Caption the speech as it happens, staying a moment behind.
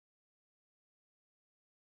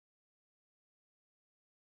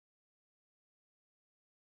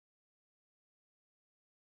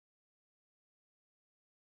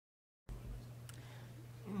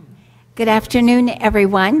Good afternoon,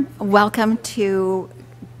 everyone. Welcome to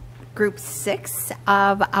Group 6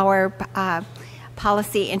 of our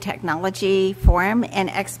Policy and Technology Forum and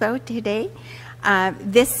Expo today.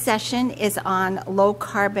 This session is on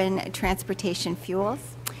low-carbon transportation fuels.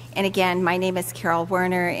 And again, my name is Carol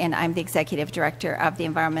Werner, and I'm the Executive Director of the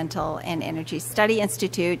Environmental and Energy Study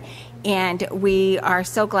Institute. And we are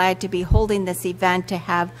so glad to be holding this event to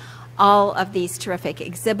have all of these terrific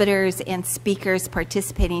exhibitors and speakers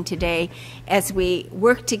participating today as we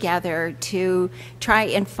work together to try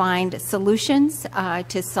and find solutions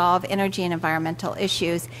to solve energy and environmental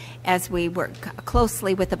issues as we work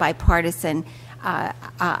closely with the bipartisan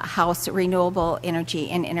House Renewable Energy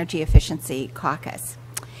and Energy Efficiency Caucus.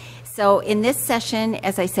 So in this session,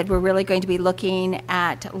 as I said, we're really going to be looking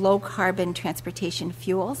at low-carbon transportation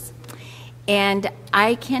fuels. And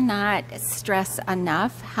I cannot stress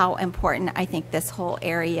enough how important I think this whole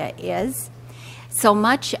area is. So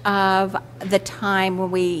much of the time when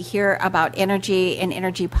we hear about energy and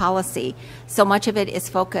energy policy, so much of it is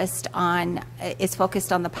focused on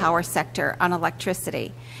the power sector, on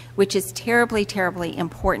electricity, which is terribly, terribly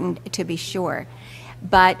important to be sure.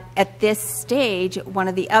 But at this stage, one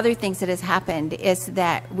of the other things that has happened is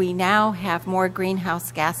that we now have more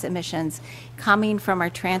greenhouse gas emissions coming from our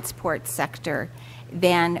transport sector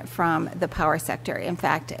than from the power sector. In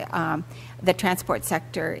fact, the transport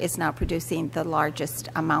sector is now producing the largest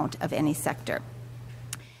amount of any sector.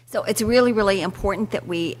 So it's really, really important that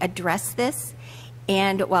we address this.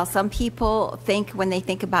 And while some people think, when they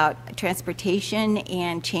think about transportation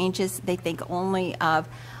and changes, they think only of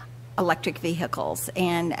electric vehicles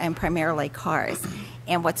and primarily cars.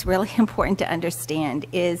 And what's really important to understand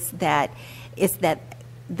is that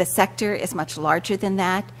the sector is much larger than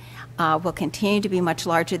that, will continue to be much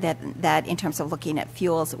larger than that in terms of looking at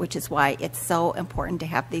fuels, which is why it's so important to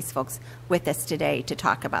have these folks with us today to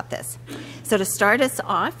talk about this. So to start us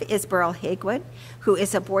off is Burl Haigwood, who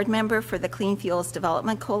is a board member for the Clean Fuels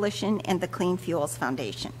Development Coalition and the Clean Fuels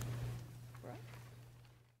Foundation.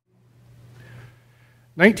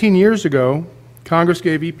 19 years ago, Congress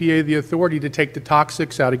gave EPA the authority to take the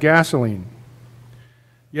toxics out of gasoline.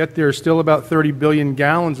 Yet there are still about 30 billion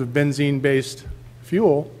gallons of benzene-based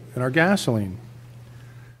fuel in our gasoline.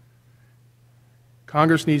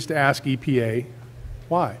 Congress needs to ask EPA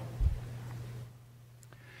why.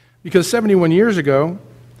 Because 71 years ago,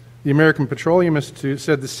 the American Petroleum Institute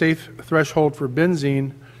said the safe threshold for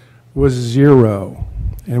benzene was 0,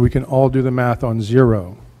 and we can all do the math on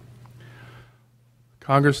 0.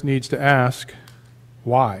 Congress needs to ask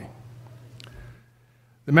why.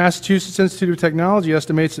 The Massachusetts Institute of Technology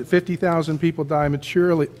estimates that 50,000 people die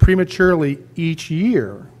prematurely each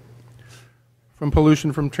year from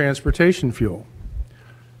pollution from transportation fuel.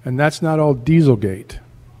 And that's not all Dieselgate.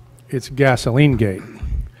 It's Gasolinegate.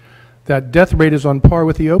 That death rate is on par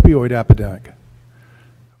with the opioid epidemic.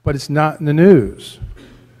 But it's not in the news.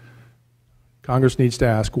 Congress needs to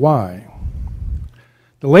ask why.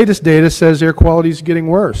 The latest data says air quality is getting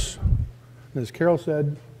worse. As Carol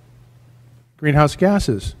said, greenhouse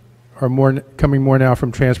gases are coming more now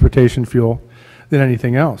from transportation fuel than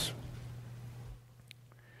anything else.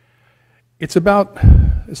 It's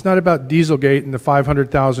not about Dieselgate and the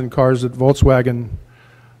 500,000 cars that Volkswagen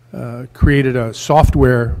created a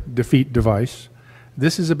software defeat device.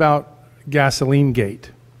 This is about Gasolinegate.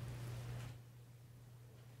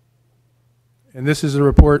 And this is a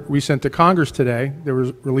report we sent to Congress today that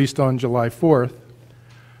was released on July 4th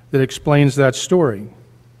that explains that story.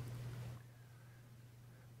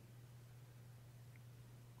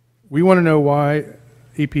 We want to know why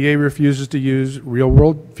EPA refuses to use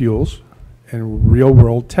real-world fuels and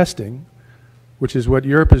real-world testing, which is what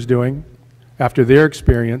Europe is doing after their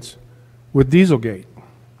experience with Dieselgate.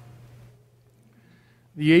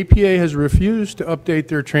 The EPA has refused to update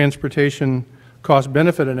their transportation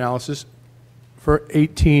cost-benefit analysis for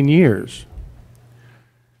 18 years.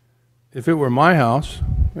 If it were my house,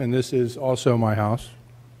 and this is also my house,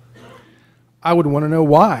 I would want to know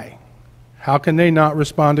why. How can they not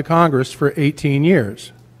respond to Congress for 18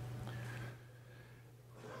 years?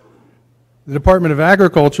 The Department of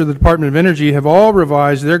Agriculture, the Department of Energy have all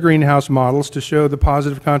revised their greenhouse models to show the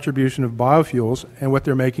positive contribution of biofuels and what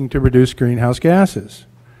they're making to reduce greenhouse gases.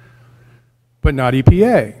 But not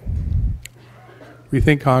EPA. We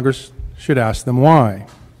think Congress should ask them why.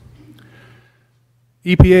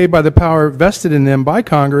 EPA, by the power vested in them by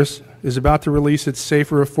Congress, is about to release its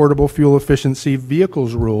Safer Affordable Fuel Efficiency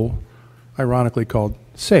Vehicles Rule, ironically called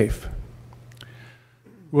SAFE.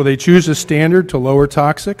 Will they choose a standard to lower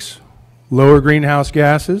toxics, lower greenhouse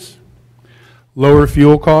gases, lower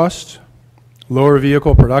fuel costs, lower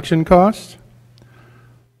vehicle production costs?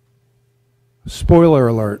 Spoiler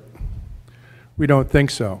alert, we don't think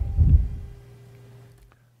so.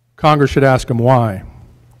 Congress should ask them why.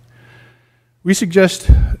 We suggest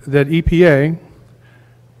that EPA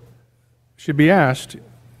should be asked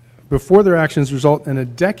before their actions result in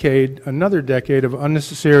another decade of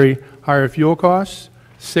unnecessary higher fuel costs,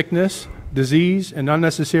 sickness, disease, and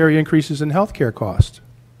unnecessary increases in healthcare costs.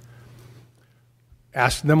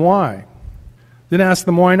 Ask them why. Then ask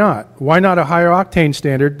them why not. Why not a higher octane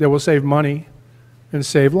standard that will save money and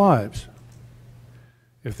save lives?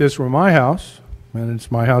 If this were my house, and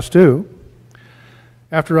it's my house too,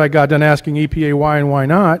 after I got done asking EPA why and why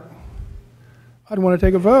not, I'd want to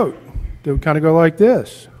take a vote that would kind of go like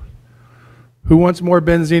this. Who wants more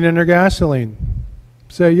benzene in their gasoline?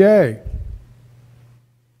 Say yay.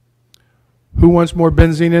 Who wants more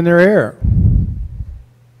benzene in their air?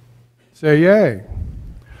 Say yay.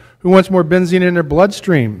 Who wants more benzene in their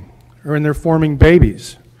bloodstream or in their forming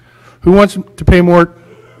babies? Who wants to pay more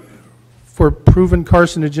for proven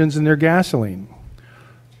carcinogens in their gasoline?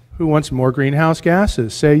 Who wants more greenhouse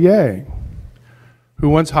gases? Say yay. Who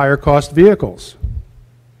wants higher cost vehicles?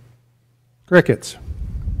 Crickets.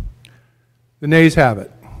 The nays have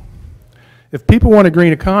it. If people want a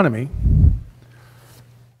green economy,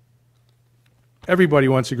 everybody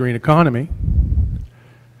wants a green economy,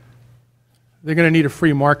 they're going to need a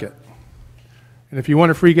free market. And if you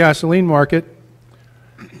want a free gasoline market,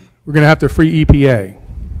 we're going to have to free EPA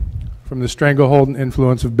from the stranglehold and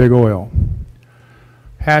influence of big oil.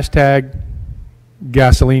 Hashtag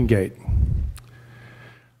GasolineGate.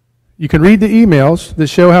 You can read the emails that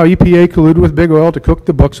show how EPA colluded with big oil to cook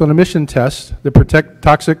the books on emission tests that protect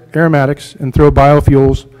toxic aromatics and throw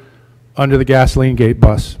biofuels under the GasolineGate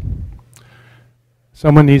bus.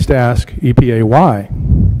 Someone needs to ask EPA why.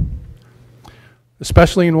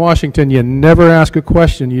 Especially in Washington, you never ask a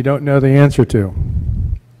question you don't know the answer to.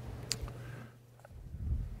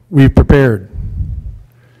 We've prepared.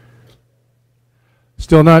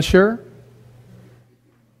 Still not sure?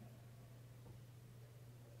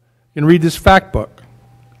 You can read this fact book.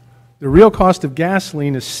 The real cost of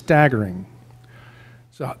gasoline is staggering.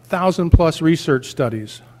 It's 1,000+ research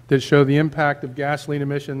studies that show the impact of gasoline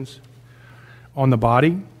emissions on the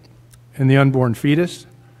body and the unborn fetus,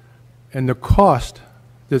 and the cost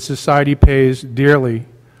that society pays dearly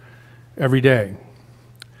every day.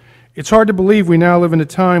 It's hard to believe we now live in a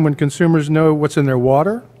time when consumers know what's in their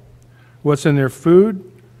water, what's in their food,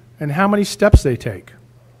 and how many steps they take.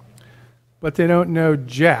 But they don't know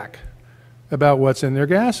jack about what's in their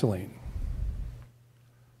gasoline.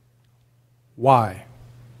 Why?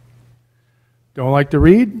 Don't like to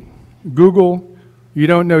read? Google, you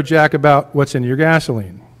don't know jack about what's in your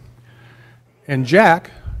gasoline. And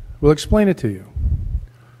Jack will explain it to you.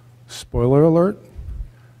 Spoiler alert,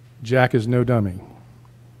 Jack is no dummy.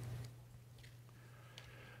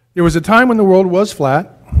 There was a time when the world was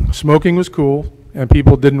flat, smoking was cool, and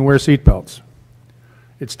people didn't wear seatbelts.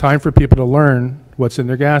 It's time for people to learn what's in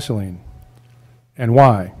their gasoline and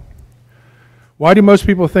why. Why do most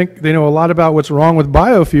people think they know a lot about what's wrong with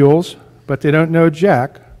biofuels, but they don't know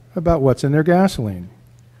jack about what's in their gasoline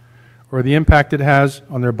or the impact it has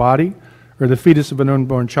on their body or the fetus of an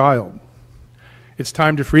unborn child? It's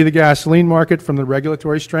time to free the gasoline market from the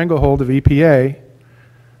regulatory stranglehold of EPA.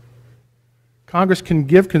 Congress can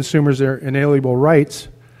give consumers their inalienable rights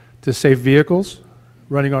to safe vehicles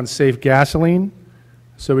running on safe gasoline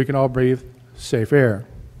so we can all breathe safe air.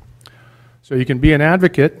 So you can be an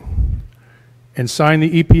advocate and sign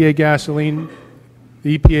the EPA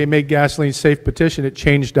Make Gasoline Safe petition at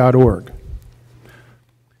change.org.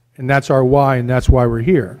 And that's our why, and that's why we're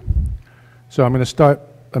here. So I'm going to start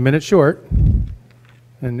a minute short,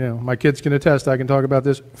 and my kids can attest I can talk about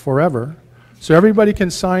this forever. So everybody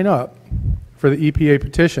can sign up for the EPA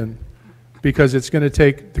petition, because it's going to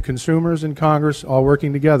take the consumers and Congress all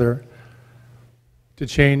working together to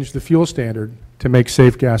change the fuel standard to make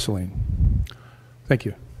safe gasoline. Thank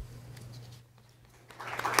you.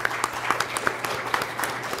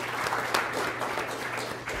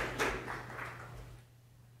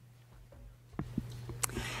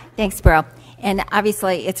 Thanks, Burl. And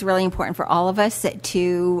obviously, it's really important for all of us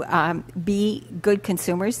to be good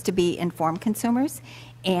consumers, to be informed consumers,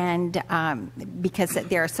 and because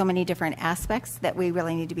there are so many different aspects that we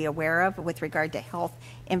really need to be aware of with regard to health,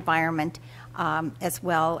 environment, as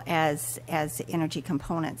well as energy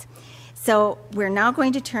components. So we're now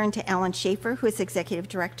going to turn to Alan Schaeffer, who is Executive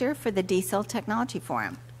Director for the Diesel Technology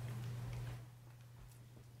Forum.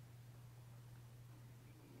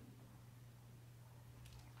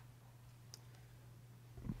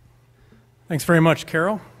 Thanks very much,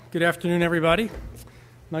 Carol. Good afternoon, everybody.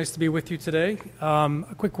 Nice to be with you today.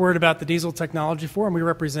 A quick word about the Diesel Technology Forum. We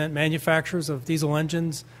represent manufacturers of diesel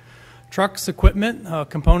engines, trucks, equipment,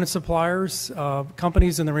 component suppliers,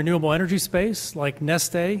 companies in the renewable energy space like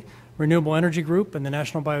Neste, Renewable Energy Group, and the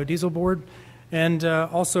National Biodiesel Board, and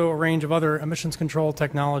also a range of other emissions control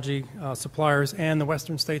technology suppliers and the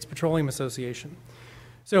Western States Petroleum Association.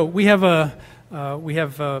 So we have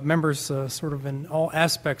members sort of in all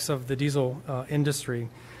aspects of the diesel industry.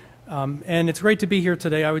 And it's great to be here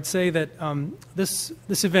today. I would say that this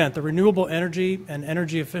event, the Renewable Energy and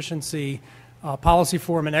Energy Efficiency Policy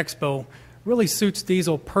Forum and Expo, really suits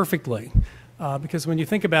diesel perfectly. Because when you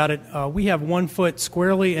think about it, we have one foot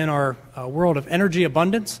squarely in our world of energy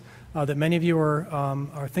abundance that many of you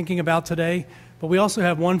are thinking about today, but we also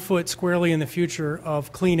have one foot squarely in the future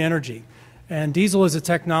of clean energy. And diesel is a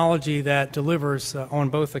technology that delivers on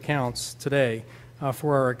both accounts today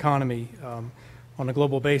for our economy on a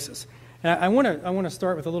global basis. And I want to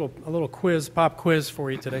start with a little quiz, pop quiz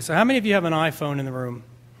for you today. So how many of you have an iPhone in the room?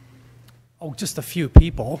 Oh, just a few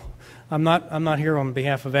people. I'm not here on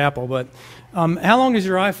behalf of Apple, but how long does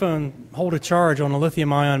your iPhone hold a charge on a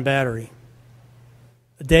lithium-ion battery?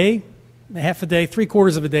 A day? Half a day?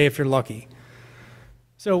 3/4 of a day if you're lucky.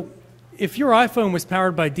 So if your iPhone was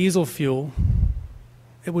powered by diesel fuel,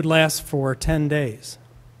 it would last for 10 days.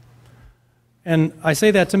 And I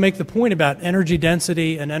say that to make the point about energy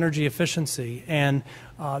density and energy efficiency, and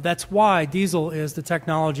that's why diesel is the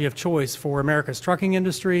technology of choice for America's trucking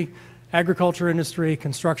industry, agriculture industry,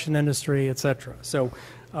 construction industry, etc. So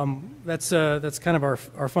that's kind of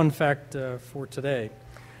our fun fact for today.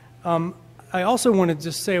 I also want to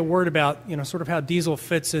just say a word about sort of how diesel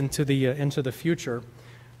fits into the future.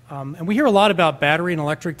 And we hear a lot about battery and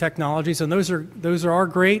electric technologies, and those are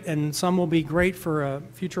great, and some will be great for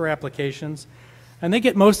future applications. And they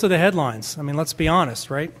get most of the headlines. I mean, let's be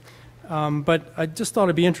honest, right? But I just thought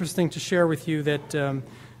it'd be interesting to share with you that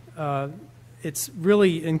it's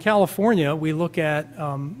really, in California, we look at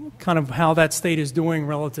kind of how that state is doing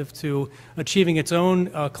relative to achieving its own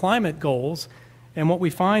climate goals. And what we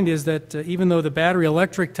find is that even though the battery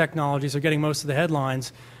electric technologies are getting most of the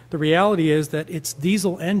headlines, the reality is that it's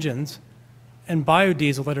diesel engines and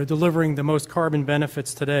biodiesel that are delivering the most carbon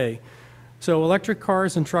benefits today. So electric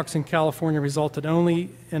cars and trucks in California resulted only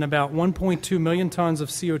in about 1.2 million tons of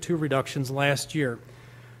CO2 reductions last year.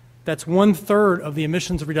 That's 1/3 of the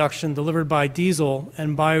emissions reduction delivered by diesel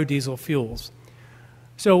and biodiesel fuels.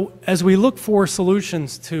 So as we look for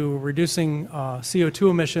solutions to reducing CO2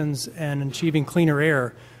 emissions and achieving cleaner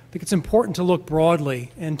air, I think it's important to look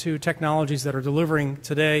broadly into technologies that are delivering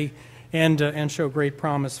today and show great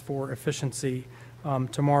promise for efficiency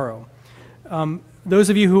tomorrow. Those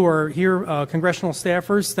of you who are here, congressional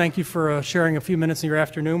staffers, thank you for sharing a few minutes of your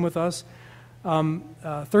afternoon with us.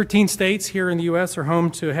 13 states here in the U.S. are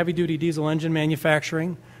home to heavy-duty diesel engine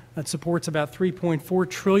manufacturing that supports about $3.4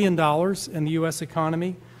 trillion in the U.S.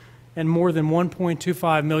 economy and more than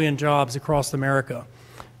 1.25 million jobs across America.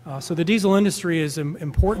 So the diesel industry is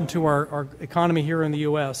important to our economy here in the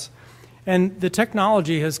U.S. And the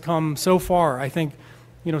technology has come so far. I think,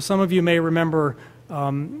 some of you may remember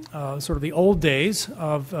sort of the old days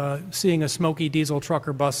of seeing a smoky diesel truck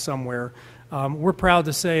or bus somewhere. We're proud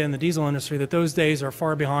to say in the diesel industry that those days are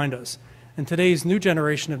far behind us. And today's new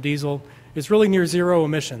generation of diesel is really near zero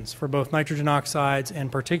emissions for both nitrogen oxides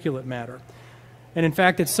and particulate matter. And in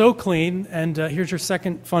fact, it's so clean, and here's your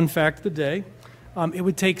second fun fact of the day. It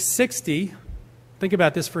would take 60, think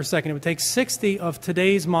about this for a second, it would take 60 of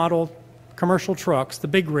today's model commercial trucks, the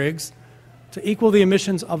big rigs, to equal the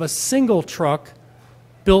emissions of a single truck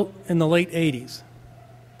built in the late 80s.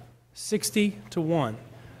 60 to 1.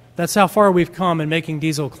 That's how far we've come in making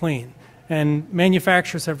diesel clean. And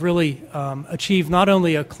manufacturers have really achieved not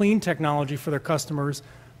only a clean technology for their customers,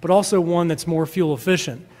 but also one that's more fuel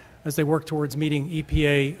efficient as they work towards meeting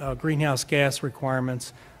EPA greenhouse gas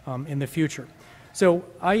requirements in the future. So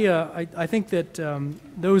I think that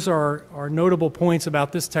those are notable points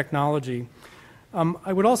about this technology.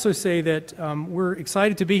 I would also say that we're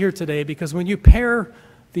excited to be here today because when you pair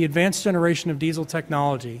the advanced generation of diesel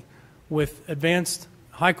technology with advanced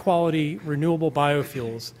high-quality renewable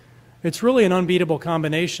biofuels, it's really an unbeatable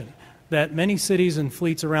combination that many cities and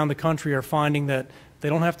fleets around the country are finding that they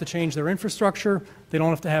don't have to change their infrastructure, they don't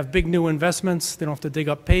have to have big new investments, they don't have to dig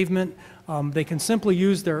up pavement. They can simply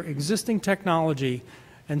use their existing technology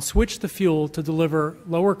and switch the fuel to deliver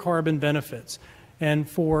lower carbon benefits. And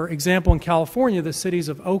for example, in California, the cities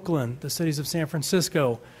of Oakland, the cities of San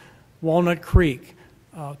Francisco, Walnut Creek,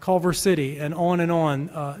 Culver City, and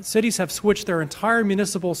on, cities have switched their entire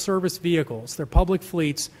municipal service vehicles, their public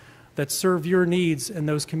fleets that serve your needs in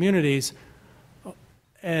those communities,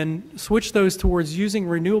 and switch those towards using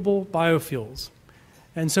renewable biofuels.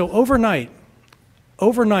 And so overnight,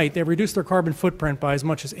 they reduced their carbon footprint by as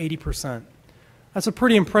much as 80%. That's a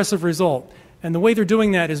pretty impressive result. And the way they're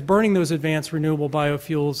doing that is burning those advanced renewable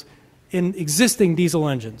biofuels in existing diesel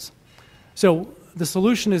engines. So the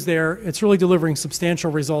solution is there. It's really delivering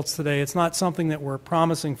substantial results today. It's not something that we're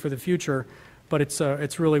promising for the future, but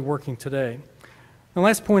it's really working today. The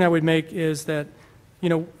last point I would make is that,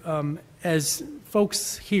 as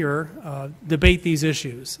folks here debate these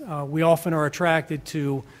issues, we often are attracted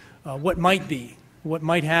to what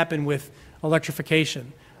might happen with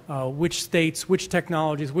electrification, which states, which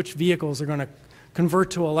technologies, which vehicles are going to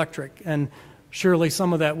convert to electric, and surely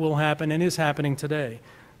some of that will happen and is happening today.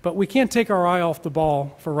 But we can't take our eye off the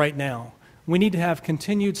ball for right now. We need to have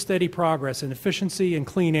continued steady progress in efficiency and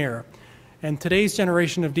clean air, and today's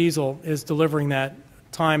generation of diesel is delivering that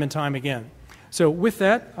time and time again. So with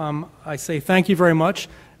that, I say thank you very much,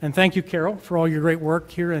 and thank you, Carol, for all your great work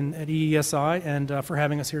here at EESI and for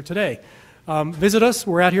having us here today. Visit us.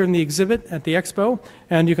 We're out here in the exhibit at the Expo,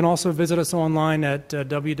 and you can also visit us online at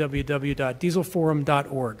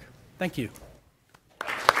www.dieselforum.org. Thank you.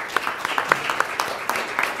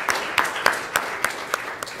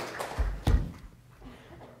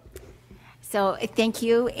 So thank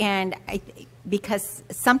you, and because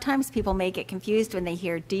sometimes people may get confused when they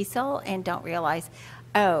hear diesel and don't realize,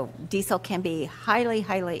 oh, diesel can be highly,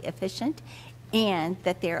 highly efficient, and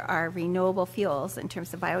that there are renewable fuels in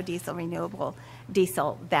terms of biodiesel, renewable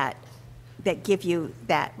diesel that give you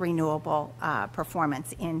that renewable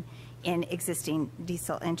performance in existing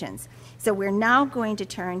diesel engines. So we're now going to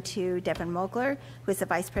turn to Devin Mogler, who is the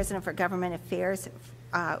Vice President for Government Affairs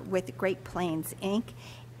with Great Plains, Inc.,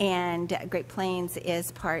 and Great Plains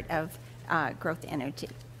is part of Growth Energy.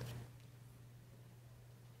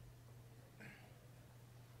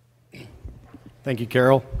 Thank you,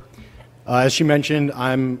 Carol. As she mentioned,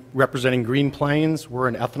 I'm representing Green Plains. We're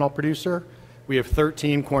an ethanol producer. We have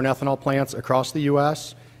 13 corn ethanol plants across the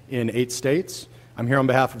U.S. in 8 states. I'm here on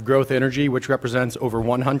behalf of Growth Energy, which represents over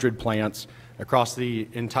 100 plants across the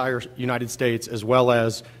entire United States, as well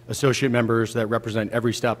as associate members that represent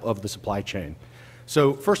every step of the supply chain.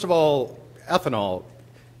 So first of all, ethanol,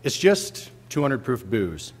 it's just 200 proof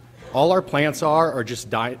booze. All our plants are just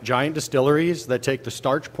giant distilleries that take the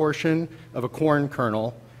starch portion of a corn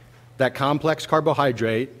kernel, that complex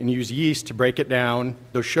carbohydrate, and use yeast to break it down,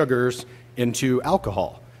 those sugars, into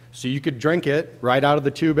alcohol. So you could drink it right out of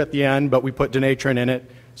the tube at the end, but we put denatrin in it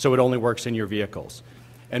so it only works in your vehicles.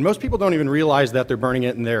 And most people don't even realize that they're burning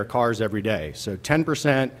it in their cars every day. So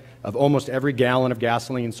 10% of almost every gallon of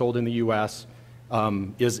gasoline sold in the U.S.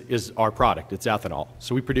 Is our product. It's ethanol.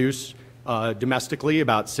 So we produce domestically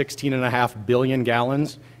about 16.5 billion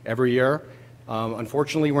gallons every year.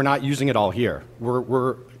 Unfortunately, we're not using it all here.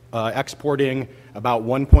 We're exporting about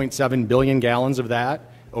 1.7 billion gallons of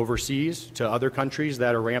that overseas to other countries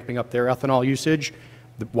that are ramping up their ethanol usage.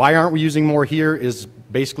 Why aren't we using more here is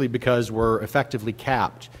basically because we're effectively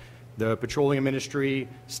capped. The petroleum industry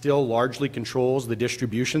still largely controls the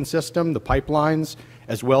distribution system, the pipelines,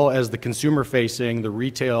 as well as the consumer-facing, the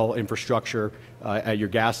retail infrastructure at your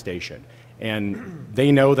gas station. And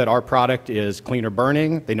they know that our product is cleaner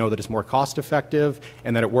burning, they know that it's more cost-effective,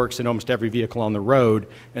 and that it works in almost every vehicle on the road.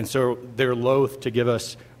 And so they're loath to give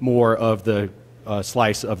us more of the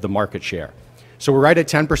slice of the market share. So we're right at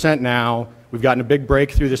 10% now. We've gotten a big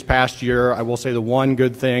breakthrough this past year. I will say the one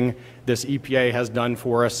good thing this EPA has done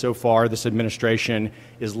for us so far, this administration,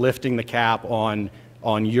 is lifting the cap on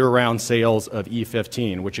year-round sales of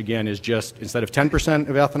E15, which again is just, instead of 10%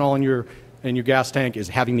 of ethanol in your gas tank, is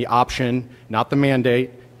having the option, not the mandate,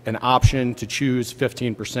 an option to choose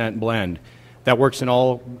 15% blend. That works in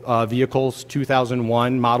all vehicles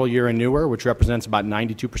 2001 model year and newer, which represents about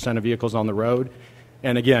 92% of vehicles on the road.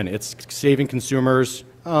 And again, it's saving consumers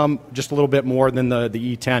just a little bit more than the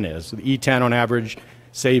E10 is. So the E10 on average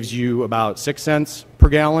saves you about 6 cents per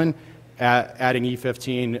gallon. Adding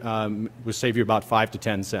E15 will save you about 5 to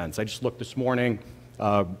 10 cents. I just looked this morning.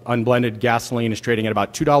 Unblended gasoline is trading at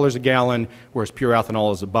about $2 a gallon, whereas pure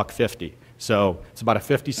ethanol is $1.50. So it's about a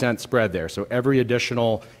 50-cent spread there. So every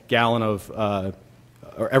additional gallon of,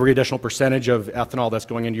 or every additional percentage of ethanol that's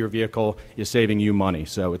going into your vehicle is saving you money.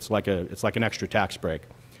 So it's like an extra tax break.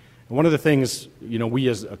 And one of the things, we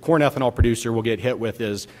as a corn ethanol producer will get hit with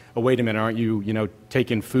is, oh, wait a minute, aren't you,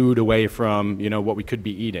 taking food away from, what we could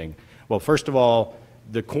be eating? Well, first of all,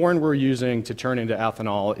 the corn we're using to turn into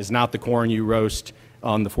ethanol is not the corn you roast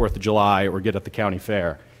on the 4th of July or get at the county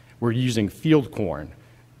fair. We're using field corn.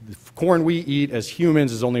 The corn we eat as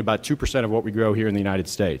humans is only about 2% of what we grow here in the United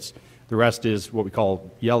States. The rest is what we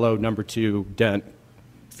call yellow number 2 dent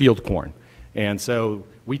field corn. And so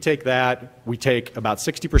we take that, we take about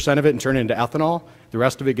 60% of it and turn it into ethanol. The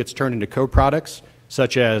rest of it gets turned into co-products,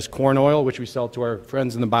 such as corn oil, which we sell to our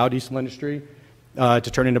friends in the biodiesel industry, to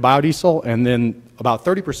turn into biodiesel. And then about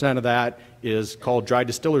 30% of that is called dry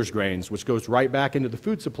distillers grains, which goes right back into the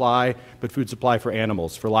food supply, but food supply for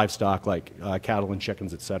animals, for livestock like cattle and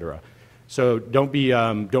chickens, et cetera. So don't be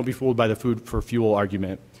fooled by the food for fuel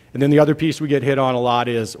argument. And then the other piece we get hit on a lot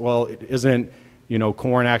is, well, isn't,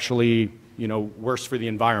 corn actually, worse for the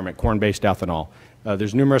environment, corn-based ethanol?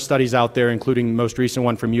 There's numerous studies out there, including the most recent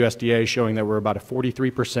one from USDA, showing that we're about a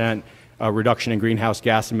 43% reduction in greenhouse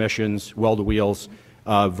gas emissions, well-to-wheels,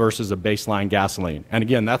 versus a baseline gasoline. And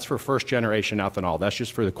again, that's for first-generation ethanol. That's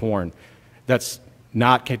just for the corn. That's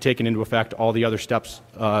not taking into effect all the other steps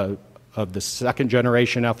of the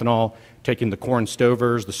second-generation ethanol, taking the corn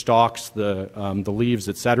stovers, the stalks, the leaves,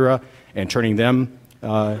 et cetera, and turning them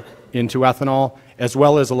into ethanol, as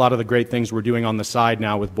well as a lot of the great things we're doing on the side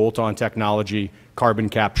now with bolt-on technology, carbon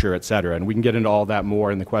capture, et cetera. And we can get into all that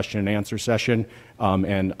more in the question and answer session.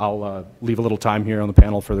 And I'll leave a little time here on the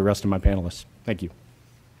panel for the rest of my panelists. Thank you.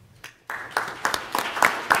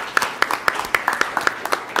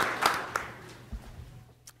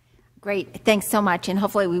 Great, thanks so much, and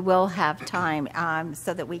hopefully we will have time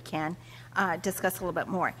so that we can discuss a little bit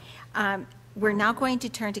more. We're now going to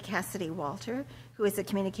turn to Cassidy Walter, who is the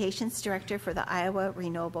Communications Director for the Iowa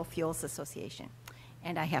Renewable Fuels Association.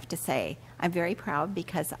 And I have to say, I'm very proud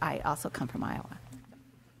because I also come from Iowa.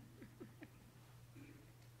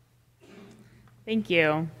 Thank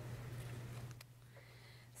you.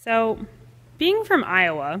 So, being from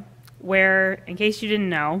Iowa, where, in case you didn't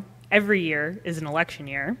know, every year is an election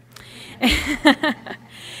year,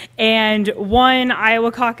 and one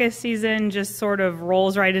Iowa caucus season just sort of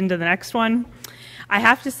rolls right into the next one, I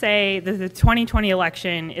have to say that the 2020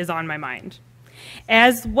 election is on my mind,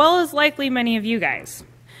 as well as likely many of you guys.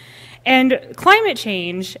 And climate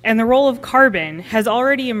change and the role of carbon has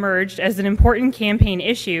already emerged as an important campaign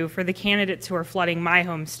issue for the candidates who are flooding my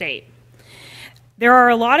home state. There are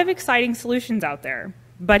a lot of exciting solutions out there,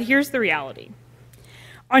 but here's the reality.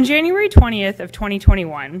 On January 20th of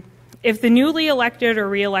 2021, if the newly elected or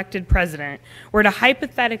re-elected president were to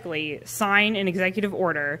hypothetically sign an executive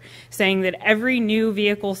order saying that every new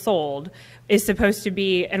vehicle sold is supposed to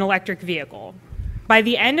be an electric vehicle, by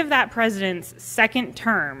the end of that president's second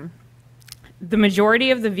term, the majority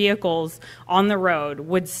of the vehicles on the road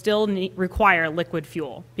would still require liquid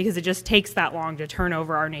fuel because it just takes that long to turn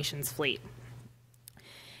over our nation's fleet.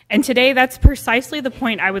 And today, that's precisely the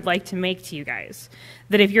point I would like to make to you guys,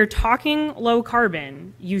 that if you're talking low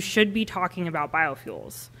carbon, you should be talking about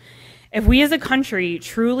biofuels. If we as a country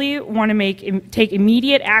truly want to take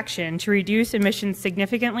immediate action to reduce emissions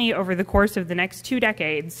significantly over the course of the next 2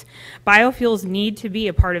 decades, biofuels need to be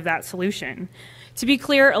a part of that solution. To be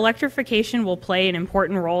clear, electrification will play an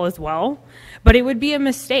important role as well, but it would be a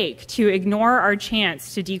mistake to ignore our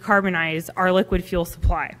chance to decarbonize our liquid fuel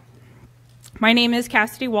supply. My name is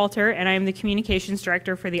Cassidy Walter, and I am the Communications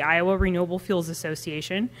Director for the Iowa Renewable Fuels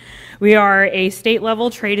Association. We are a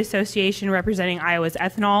state-level trade association representing Iowa's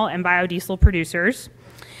ethanol and biodiesel producers.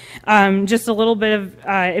 Just a little bit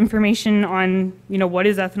of information on, what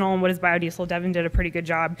is ethanol and what is biodiesel. Devin did a pretty good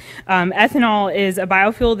job. Ethanol is a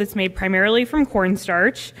biofuel that's made primarily from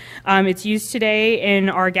cornstarch. It's used today in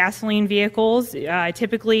our gasoline vehicles,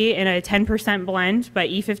 typically in a 10% blend, but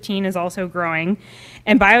E15 is also growing.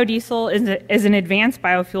 And biodiesel is an advanced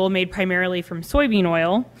biofuel made primarily from soybean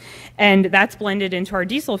oil, and that's blended into our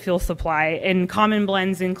diesel fuel supply. And common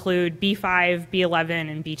blends include B5,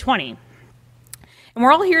 B11, and B20. And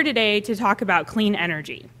we're all here today to talk about clean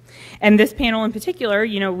energy. And this panel in particular,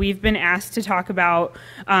 we've been asked to talk about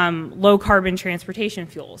low carbon transportation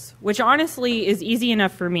fuels, which honestly is easy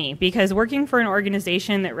enough for me because working for an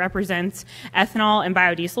organization that represents ethanol and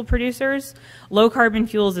biodiesel producers, low carbon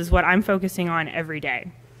fuels is what I'm focusing on every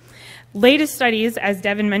day. Latest studies, as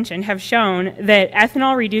Devin mentioned, have shown that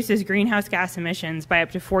ethanol reduces greenhouse gas emissions by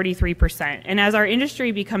up to 43%. And as our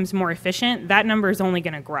industry becomes more efficient, that number is only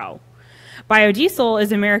going to grow. Biodiesel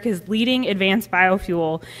is America's leading advanced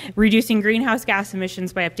biofuel, reducing greenhouse gas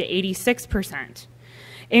emissions by up to 86%.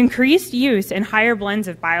 Increased use and higher blends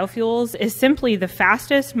of biofuels is simply the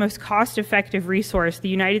fastest, most cost-effective resource the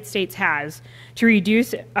United States has to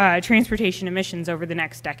reduce transportation emissions over the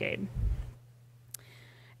next decade.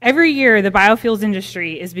 Every year, the biofuels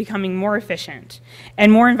industry is becoming more efficient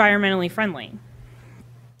and more environmentally friendly.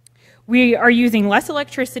 We are using less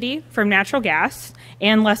electricity from natural gas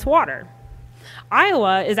and less water.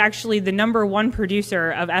 Iowa is actually the #1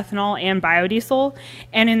 producer of ethanol and biodiesel,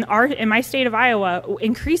 and in my state of Iowa,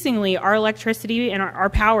 increasingly our electricity and our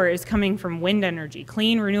power is coming from wind energy,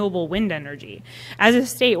 clean, renewable wind energy. As a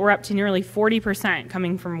state, we're up to nearly 40%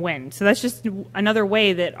 coming from wind. So that's just another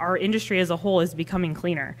way that our industry as a whole is becoming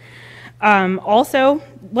cleaner. Also,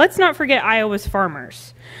 let's not forget Iowa's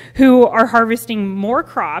farmers, who are harvesting more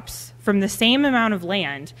crops from the same amount of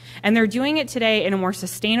land, and they're doing it today in a more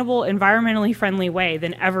sustainable, environmentally friendly way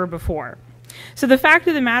than ever before. So the fact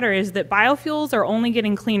of the matter is that biofuels are only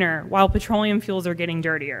getting cleaner while petroleum fuels are getting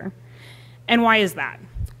dirtier. And why is that?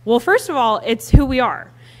 Well, first of all, it's who we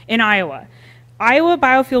are in Iowa. Iowa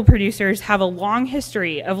biofuel producers have a long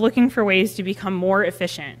history of looking for ways to become more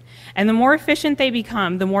efficient. And the more efficient they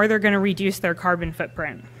become, the more they're going to reduce their carbon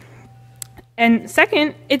footprint. And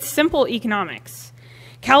second, it's simple economics.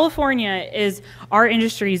 California is our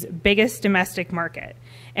industry's biggest domestic market.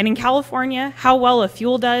 And in California, how well a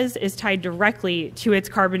fuel does is tied directly to its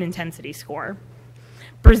carbon intensity score.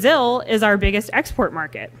 Brazil is our biggest export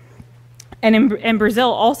market. And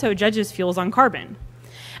Brazil also judges fuels on carbon,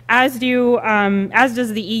 as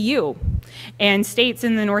does the EU. And states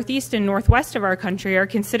in the northeast and northwest of our country are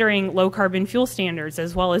considering low carbon fuel standards,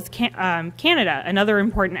 as well as Canada, another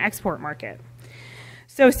important export market.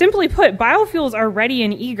 So simply put, biofuels are ready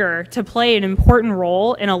and eager to play an important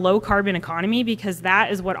role in a low carbon economy because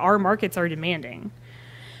that is what our markets are demanding.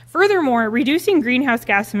 Furthermore, reducing greenhouse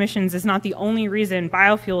gas emissions is not the only reason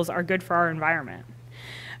biofuels are good for our environment.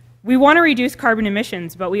 We want to reduce carbon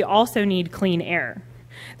emissions, but we also need clean air.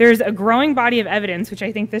 There's a growing body of evidence, which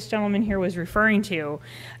I think this gentleman here was referring to,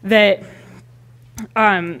 that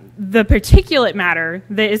the particulate matter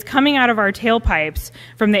that is coming out of our tailpipes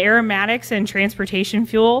from the aromatics and transportation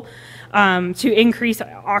fuel to increase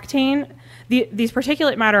octane, these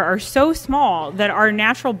particulate matter are so small that our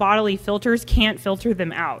natural bodily filters can't filter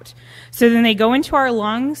them out. So then they go into our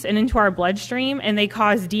lungs and into our bloodstream, and they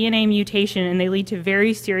cause DNA mutation, and they lead to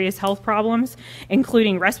very serious health problems,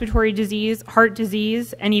 including respiratory disease, heart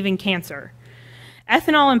disease, and even cancer.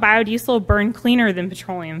 Ethanol and biodiesel burn cleaner than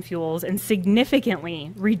petroleum fuels and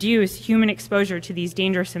significantly reduce human exposure to these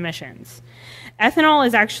dangerous emissions. Ethanol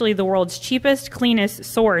is actually the world's cheapest, cleanest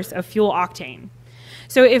source of fuel octane.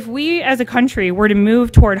 So if we as a country were to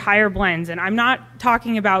move toward higher blends, and I'm not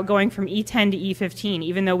talking about going from E10 to E15,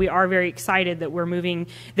 even though we are very excited that we're moving,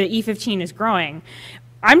 that E15 is growing,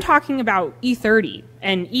 I'm talking about E30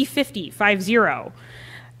 and E50, 50.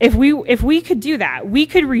 If we could do that, we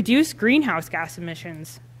could reduce greenhouse gas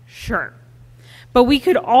emissions, sure. But we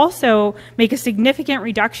could also make a significant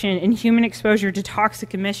reduction in human exposure to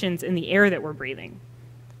toxic emissions in the air that we're breathing.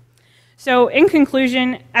 So in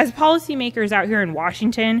conclusion, as policymakers out here in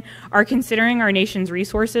Washington are considering our nation's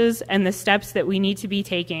resources and the steps that we need to be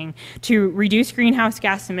taking to reduce greenhouse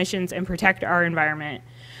gas emissions and protect our environment,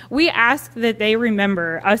 we ask that they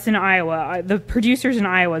remember us in Iowa, the producers in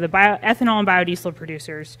Iowa, the ethanol and biodiesel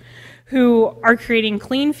producers, who are creating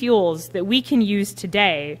clean fuels that we can use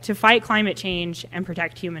today to fight climate change and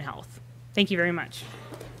protect human health. Thank you very much.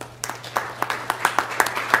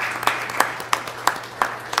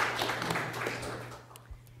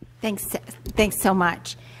 Thanks so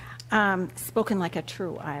much. Spoken like a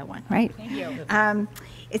true Iowan, right? Thank you.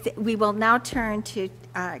 We will now turn to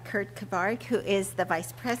Kurt Kovarik, who is the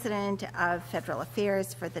Vice President of Federal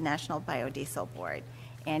Affairs for the National Biodiesel Board.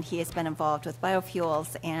 And he has been involved with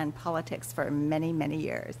biofuels and politics for many, many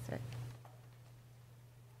years.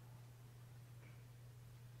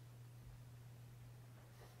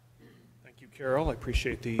 Thank you, Carol. I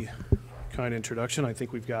appreciate the kind introduction. I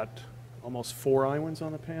think we've got almost 4 Iowans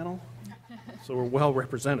on the panel, so we're well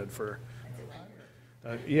represented for.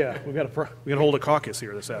 Yeah, we're gonna hold a caucus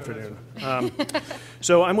here this afternoon.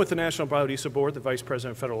 So I'm with the National Biodiesel Board, the Vice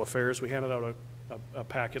President of Federal Affairs. We handed out a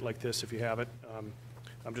packet like this if you have it.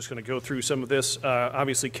 I'm just going to go through some of this.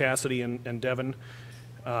 Obviously, Cassidy and Devin,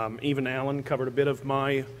 even Alan covered a bit of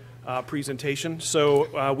my presentation.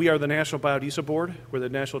 So we are the National Biodiesel Board. We're the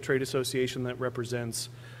national trade association that represents,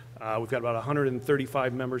 we've got about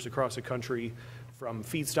 135 members across the country, from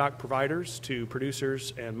feedstock providers to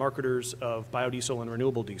producers and marketers of biodiesel and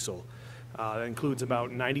renewable diesel. That includes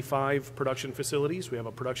about 95 production facilities. We have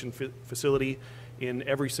a production facility in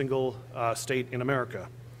every single state in America.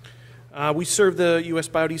 We serve the U.S.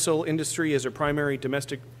 biodiesel industry as a primary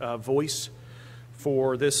domestic voice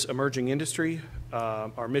for this emerging industry.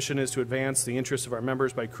 Our mission is to advance the interests of our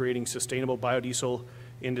members by creating sustainable biodiesel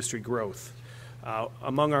industry growth.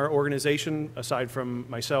 Among our organization, aside from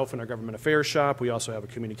myself and our government affairs shop, we also have a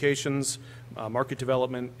communications, market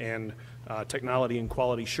development, and technology and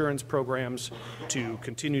quality assurance programs to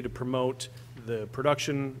continue to promote the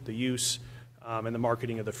production, the use, and the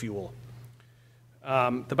marketing of the fuel.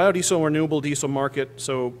 The biodiesel and renewable diesel market,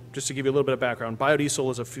 so just to give you a little bit of background,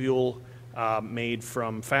 biodiesel is a fuel made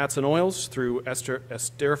from fats and oils through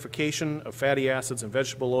esterification of fatty acids and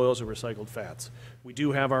vegetable oils and recycled fats. We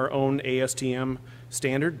do have our own ASTM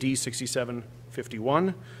standard,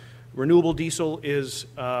 D6751. Renewable diesel is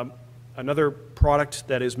another product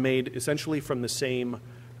that is made essentially from the same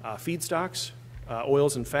feedstocks,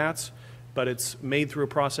 oils and fats, but it's made through a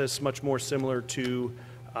process much more similar to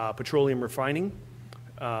petroleum refining,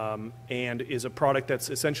 and is a product that's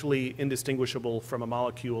essentially indistinguishable from a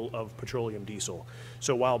molecule of petroleum diesel.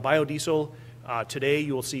 So while biodiesel today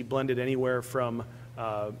you will see blended anywhere from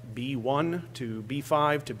B1 to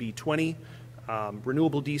B5 to B20,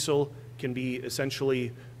 renewable diesel can be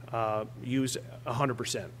essentially used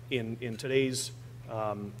 100% in today's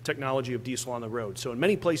technology of diesel on the road. So in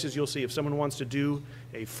many places you'll see if someone wants to do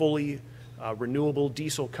a fully renewable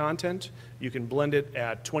diesel content, you can blend it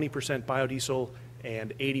at 20% biodiesel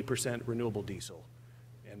and 80% renewable diesel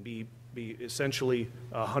and be essentially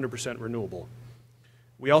 100% renewable.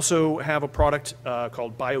 We also have a product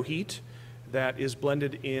called BioHeat that is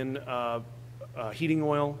blended in heating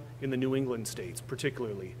oil in the New England states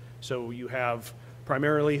particularly. So you have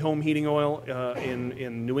primarily home heating oil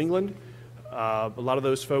in New England. A lot of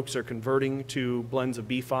those folks are converting to blends of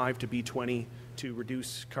B5 to B20 to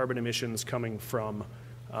reduce carbon emissions coming from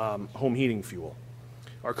home heating fuel.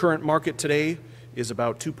 Our current market today is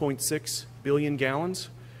about 2.6 billion gallons.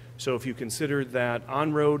 So if you consider that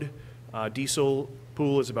on-road diesel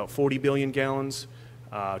pool is about 40 billion gallons,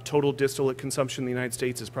 total distillate consumption in the United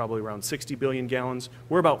States is probably around 60 billion gallons.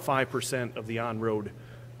 We're about 5% of the on-road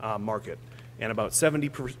market. And about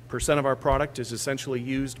 70% of our product is essentially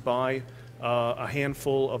used by a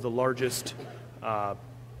handful of the largest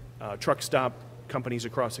truck stop companies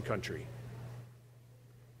across the country.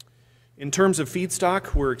 In terms of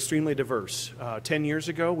feedstock, we're extremely diverse. 10 years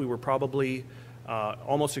ago, we were probably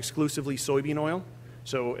almost exclusively soybean oil.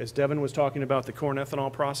 So as Devin was talking about the corn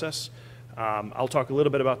ethanol process, I'll talk a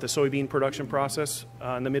little bit about the soybean production process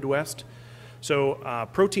in the Midwest. So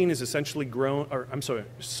protein is essentially grown, or I'm sorry,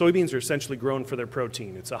 soybeans are essentially grown for their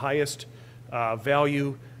protein. It's the highest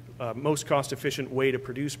value, most cost-efficient way to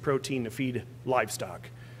produce protein to feed livestock.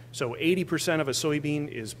 So 80% of a soybean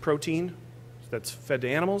is protein that's fed to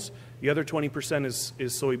animals. The other 20% is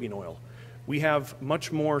soybean oil. We have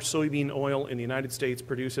much more soybean oil in the United States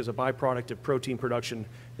produced as a byproduct of protein production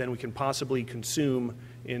than we can possibly consume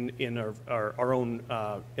in our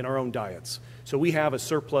own diets. So we have a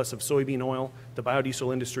surplus of soybean oil. The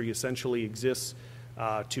biodiesel industry essentially exists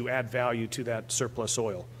to add value to that surplus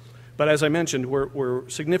oil. But as I mentioned, we're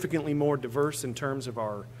significantly more diverse in terms of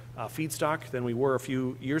our feedstock than we were a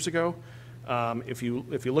few years ago. If you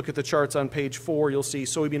look at the charts on page 4, you'll see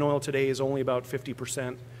soybean oil today is only about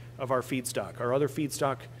 50% of our feedstock. Our other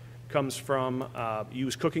feedstock comes from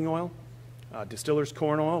used cooking oil, distiller's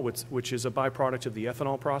corn oil, which is a byproduct of the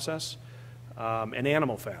ethanol process, and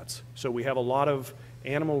animal fats. So we have a lot of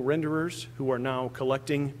animal renderers who are now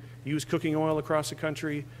collecting used cooking oil across the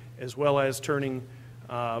country, as well as turning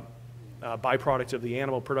byproduct of the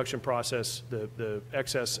animal production process, the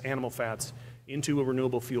excess animal fats, into a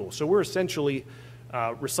renewable fuel. So we're essentially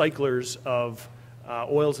recyclers of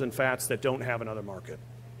oils and fats that don't have another market,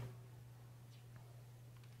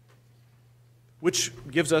 which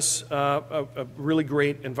gives us a really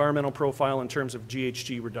great environmental profile in terms of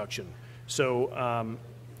GHG reduction. So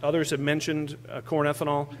others have mentioned corn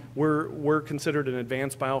ethanol. We're considered an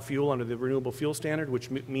advanced biofuel under the Renewable Fuel Standard, which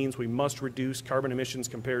means we must reduce carbon emissions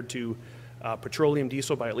compared to petroleum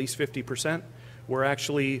diesel by at least 50%. We're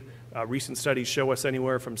actually, recent studies show us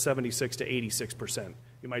anywhere from 76 to 86%.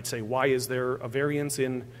 You might say, why is there a variance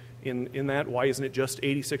in that? Why isn't it just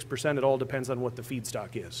 86%? It all depends on what the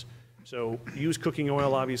feedstock is. So used cooking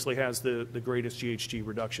oil obviously has the greatest GHG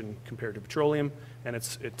reduction compared to petroleum, and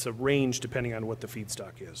it's a range depending on what the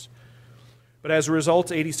feedstock is. But as a result,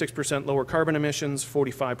 86% lower carbon emissions,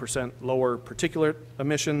 45% lower particulate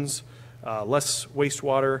emissions, less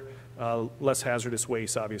wastewater, less hazardous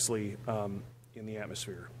waste, obviously, in the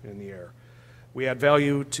atmosphere, in the air. We add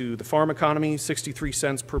value to the farm economy, 63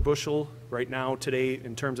 cents per bushel. Right now, today,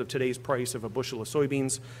 in terms of today's price of a bushel of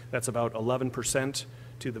soybeans, that's about 11%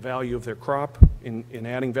 to the value of their crop in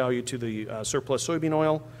adding value to the surplus soybean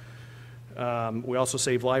oil. We also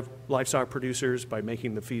save livestock producers by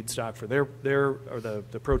making the feedstock for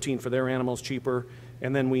the protein for their animals cheaper.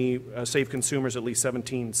 And then we save consumers at least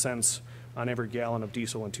 17 cents on every gallon of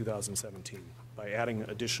diesel in 2017 by adding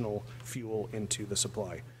additional fuel into the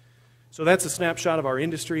supply. So that's a snapshot of our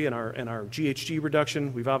industry and our GHG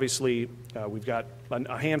reduction. We've obviously, we've got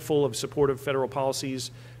a handful of supportive federal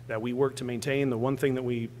policies that we work to maintain. The one thing that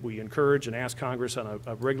we encourage and ask Congress on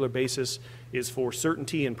a regular basis is for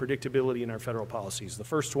certainty and predictability in our federal policies. The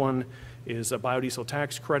first one is a biodiesel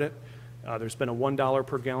tax credit. There's been a $1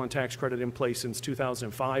 per gallon tax credit in place since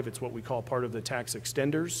 2005. It's what we call part of the tax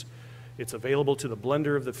extenders. It's available to the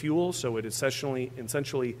blender of the fuel, so it essentially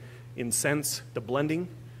incents the blending.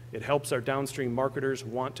 It helps our downstream marketers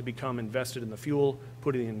want to become invested in the fuel,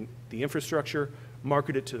 put it in the infrastructure,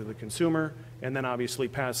 market it to the consumer, and then obviously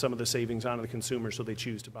pass some of the savings on to the consumer so they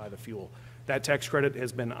choose to buy the fuel. That tax credit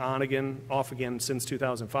has been on again, off again since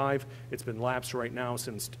 2005. It's been lapsed right now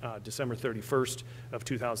since December 31st of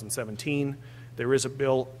 2017. There is a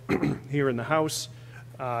bill here in the House,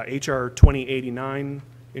 H.R. 2089,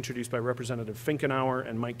 introduced by Representative Finkenauer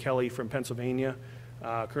and Mike Kelly from Pennsylvania.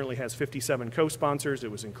 Currently has 57 co-sponsors. It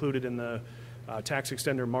was included in the tax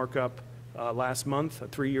extender markup last month, a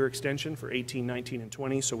 3-year extension for 18, 19, and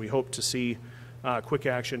 20. So we hope to see quick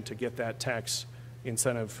action to get that tax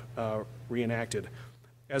incentive reenacted.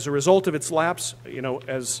 As a result of its lapse, you know,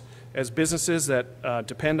 as businesses that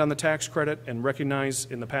depend on the tax credit and recognize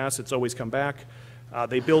in the past it's always come back,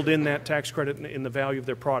 they build in that tax credit in the value of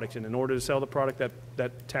their product. And in order to sell the product,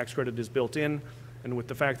 that tax credit is built in. And with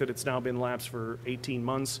the fact that it's now been lapsed for 18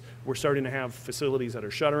 months, we're starting to have facilities that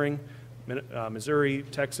are shuttering. Missouri,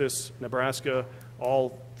 Texas, Nebraska,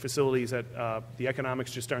 all facilities that the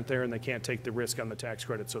economics just aren't there and they can't take the risk on the tax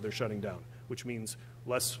credit, so they're shutting down, which means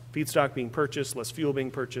less feedstock being purchased, less fuel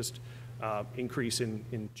being purchased, increase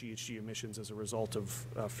in GHG emissions as a result of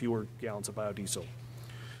fewer gallons of biodiesel.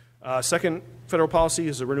 Second federal policy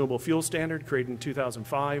is the Renewable Fuel Standard, created in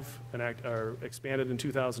 2005 and expanded in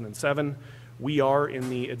 2007. We are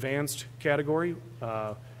in the advanced category,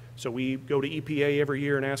 so we go to EPA every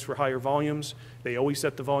year and ask for higher volumes. They always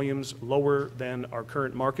set the volumes lower than our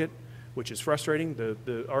current market, which is frustrating.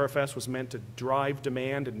 The RFS was meant to drive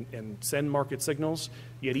demand and send market signals,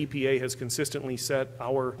 yet EPA has consistently set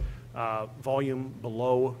our volume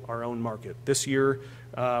below our own market. This year,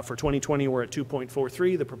 for 2020, we're at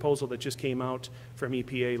 2.43. The proposal that just came out from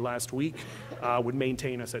EPA last week would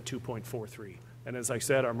maintain us at 2.43. And as I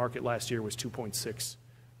said, our market last year was 2.6,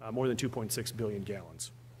 more than 2.6 billion gallons.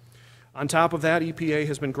 On top of that, EPA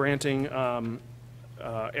has been granting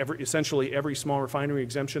essentially every small refinery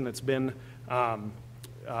exemption that's been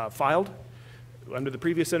filed. Under the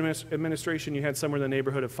previous administration, you had somewhere in the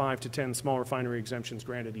neighborhood of 5 to 10 small refinery exemptions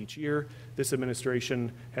granted each year. This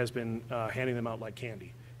administration has been handing them out like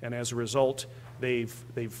candy. And as a result, they've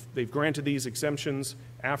granted these exemptions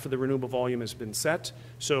after the renewable volume has been set.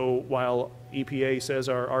 So while EPA says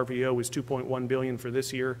our RVO is 2.1 billion for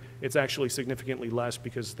this year, it's actually significantly less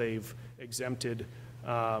because they've exempted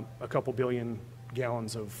a couple billion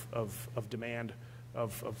gallons of demand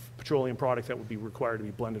of petroleum product that would be required to be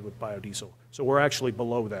blended with biodiesel. So we're actually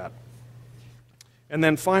below that. And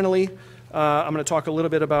then finally, I'm going to talk a little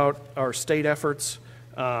bit about our state efforts.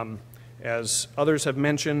 As others have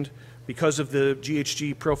mentioned, because of the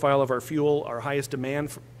GHG profile of our fuel, our highest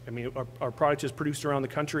demand, our product is produced around the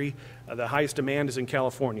country, the highest demand is in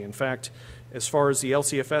California. In fact, as far as the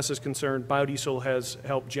LCFS is concerned, biodiesel has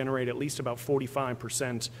helped generate at least about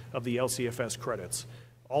 45% of the LCFS credits.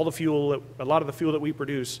 All the fuel, a lot of the fuel that we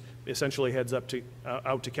produce essentially heads up to,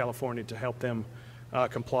 out to California to help them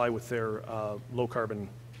comply with their low carbon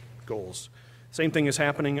goals. Same thing is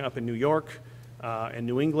happening up in New York and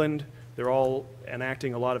New England. They're all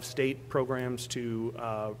enacting a lot of state programs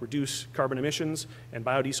to reduce carbon emissions, and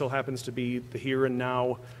biodiesel happens to be the here and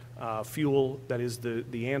now fuel that is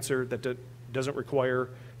the answer that doesn't require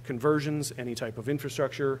conversions, any type of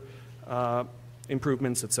infrastructure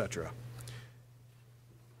improvements, etc.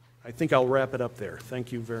 I think I'll wrap it up there.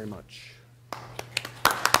 Thank you very much.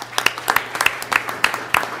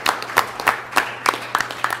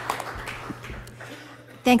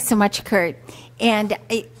 Thanks so much, Kurt. And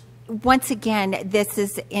once again, this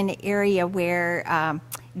is an area where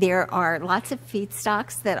there are lots of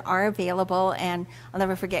feedstocks that are available, and I'll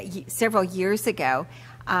never forget several years ago,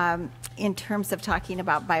 in terms of talking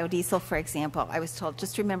about biodiesel, for example, I was told,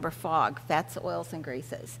 just remember fog, fats, oils, and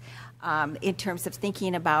greases. In terms of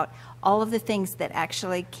thinking about all of the things that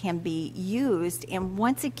actually can be used. And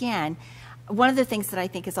once again, one of the things that I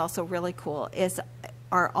think is also really cool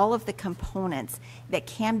are all of the components that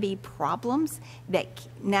can be problems that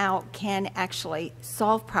now can actually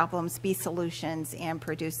solve problems, be solutions, and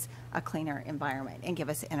produce a cleaner environment and give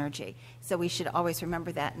us energy. So we should always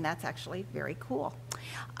remember that, and that's actually very cool.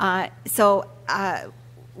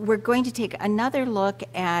 we're going to take another look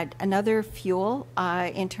at another fuel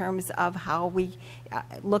in terms of how we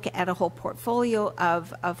look at a whole portfolio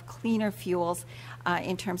of cleaner fuels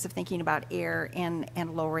in terms of thinking about air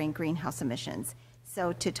and lowering greenhouse emissions.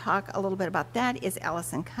 So to talk a little bit about that is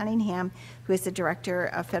Allison Cunningham, who is the Director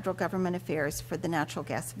of Federal Government Affairs for the Natural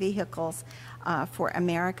Gas Vehicles for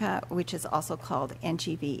America, which is also called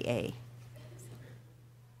NGVA.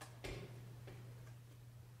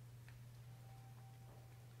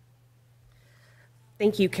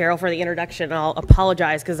 Thank you, Carol, for the introduction. I'll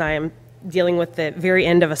apologize because I am dealing with the very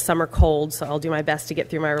end of a summer cold, so I'll do my best to get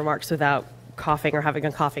through my remarks without coughing or having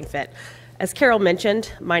a coughing fit. As Carol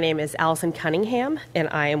mentioned, my name is Allison Cunningham, and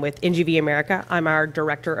I am with NGVAmerica. I'm our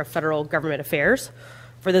Director of Federal Government Affairs.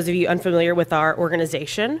 For those of you unfamiliar with our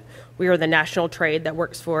organization, we are the national trade that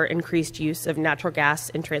works for increased use of natural gas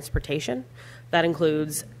in transportation. That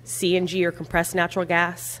includes CNG or compressed natural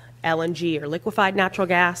gas, LNG or liquefied natural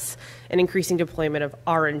gas, and increasing deployment of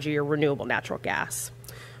RNG or renewable natural gas.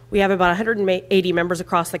 We have about 180 members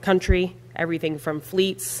across the country, everything from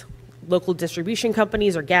fleets, local distribution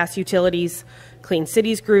companies or gas utilities, clean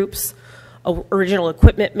cities groups, original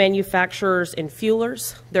equipment manufacturers and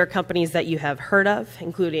fuelers. There are companies that you have heard of,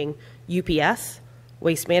 including UPS,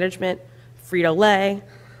 Waste Management, Frito-Lay,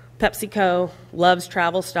 PepsiCo, Love's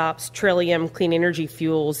Travel Stops, Trillium, Clean Energy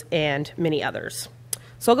Fuels, and many others.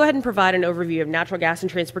 So I'll go ahead and provide an overview of natural gas and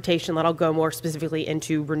transportation, then I'll go more specifically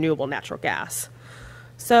into renewable natural gas.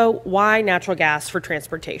 So why natural gas for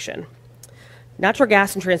transportation? Natural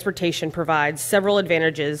gas and transportation provides several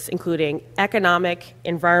advantages, including economic,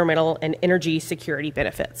 environmental, and energy security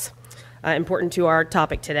benefits. Important to our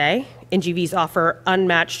topic today, NGVs offer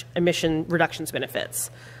unmatched emission reductions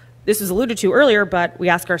benefits. This was alluded to earlier, but we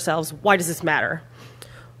ask ourselves, why does this matter?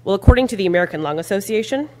 Well, according to the American Lung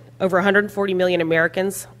Association, over 140 million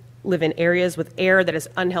Americans live in areas with air that is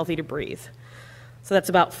unhealthy to breathe. So that's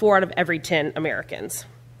about 4 out of every 10 Americans.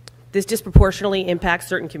 This disproportionately impacts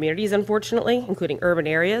certain communities, unfortunately, including urban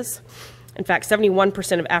areas. In fact,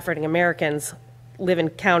 71% of African Americans live in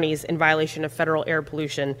counties in violation of federal air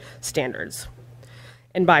pollution standards.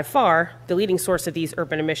 And by far, the leading source of these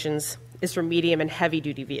urban emissions is from medium and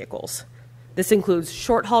heavy-duty vehicles. This includes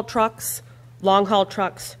short-haul trucks, long-haul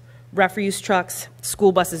trucks, refuse trucks,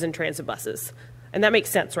 school buses, and transit buses. And that makes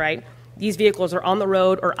sense, right? These vehicles are on the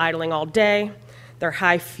road or idling all day. They're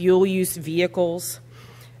high fuel use vehicles.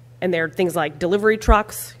 And there are things like delivery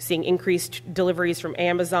trucks, seeing increased deliveries from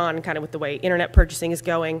Amazon, kind of with the way internet purchasing is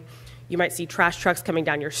going. You might see trash trucks coming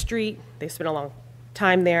down your street. They spend a long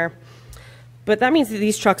time there. But that means that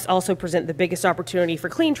these trucks also present the biggest opportunity for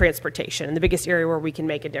clean transportation and the biggest area where we can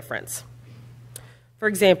make a difference. For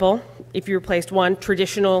example, if you replaced one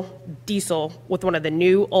traditional diesel with one of the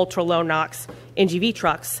new ultra-low NOx NGV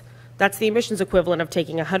trucks, that's the emissions equivalent of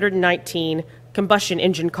taking 119 combustion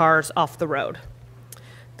engine cars off the road.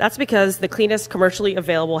 That's because the cleanest commercially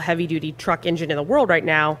available heavy-duty truck engine in the world right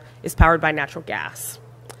now is powered by natural gas.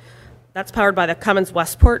 That's powered by the Cummins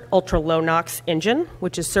Westport ultra-low NOx engine,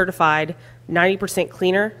 which is certified 90%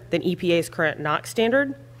 cleaner than EPA's current NOx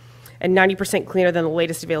standard and 90% cleaner than the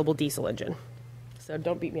latest available diesel engine. So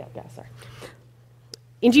don't beat me up, guys, sorry.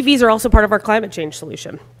 NGVs are also part of our climate change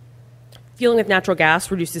solution. Fueling with natural gas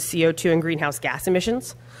reduces CO2 and greenhouse gas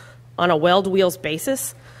emissions. On a well-to-wheels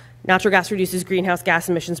basis, natural gas reduces greenhouse gas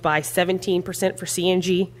emissions by 17% for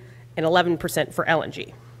CNG and 11% for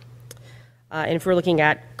LNG. And if we're looking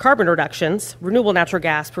at carbon reductions, renewable natural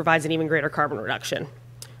gas provides an even greater carbon reduction.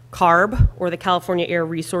 CARB, or the California Air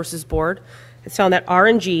Resources Board, has found that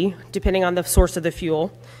RNG, depending on the source of the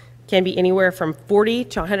fuel, can be anywhere from 40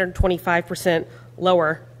 to 125%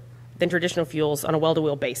 lower than traditional fuels on a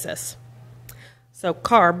well-to-wheel basis. So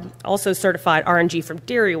CARB also certified RNG from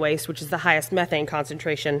dairy waste, which is the highest methane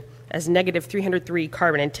concentration, as negative 303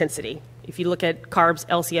 carbon intensity. If you look at CARB's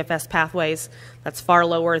LCFS pathways, that's far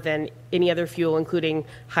lower than any other fuel, including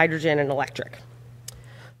hydrogen and electric.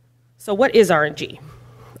 So what is RNG?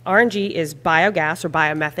 RNG is biogas or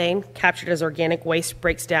biomethane captured as organic waste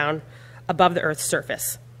breaks down above the Earth's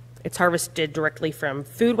surface. It's harvested directly from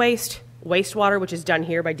food waste, wastewater, which is done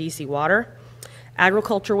here by DC Water,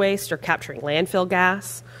 agriculture waste or capturing landfill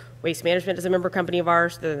gas. Waste Management is a member company of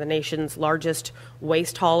ours. They're the nation's largest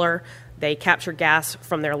waste hauler. They capture gas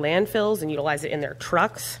from their landfills and utilize it in their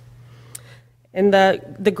trucks. And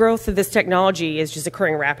the growth of this technology is just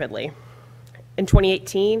occurring rapidly. In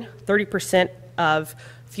 2018, 30% of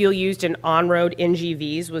fuel used in on-road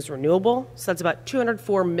NGVs was renewable, so that's about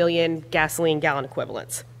 204 million gasoline gallon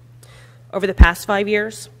equivalents. Over the past 5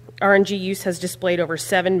 years, RNG use has displayed over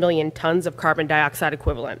 7 million tons of carbon dioxide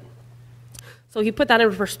equivalent. So if you put that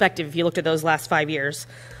into perspective, if you looked at those last 5 years,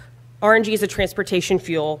 RNG as a transportation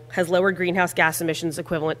fuel has lowered greenhouse gas emissions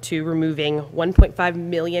equivalent to removing 1.5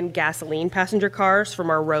 million gasoline passenger cars from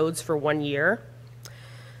our roads for 1 year.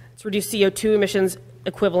 It's reduced CO2 emissions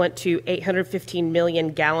equivalent to 815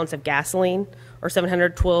 million gallons of gasoline, or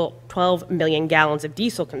 712 million gallons of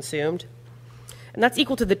diesel consumed. And that's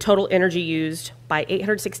equal to the total energy used by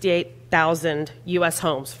 868,000 US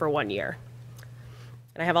homes for 1 year.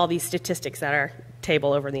 And I have all these statistics at our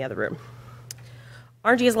table over in the other room.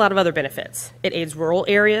 RNG has a lot of other benefits. It aids rural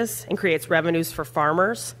areas and creates revenues for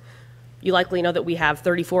farmers. You likely know that we have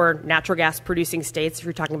 34 natural gas producing states if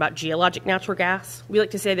you're talking about geologic natural gas. We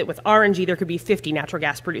like to say that with RNG there could be 50 natural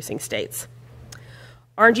gas producing states.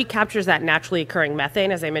 RNG captures that naturally occurring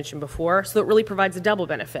methane, as I mentioned before, so it really provides a double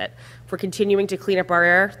benefit. If we're continuing to clean up our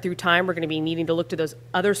air through time, we're going to be needing to look to those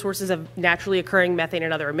other sources of naturally occurring methane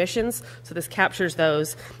and other emissions, so this captures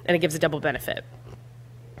those, and it gives a double benefit.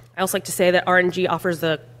 I also like to say that RNG offers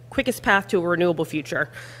the quickest path to a renewable future,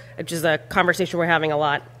 which is a conversation we're having a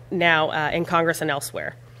lot now in Congress and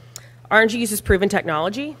elsewhere. RNG uses proven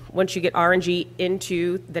technology. Once you get RNG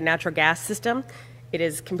into the natural gas system, it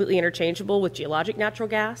is completely interchangeable with geologic natural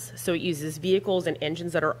gas, so it uses vehicles and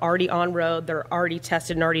engines that are already on road, that are already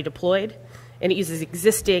tested and already deployed, and it uses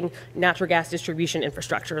existing natural gas distribution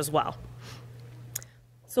infrastructure as well.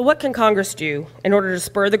 So what can Congress do in order to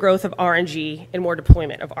spur the growth of RNG and more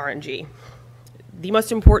deployment of RNG? The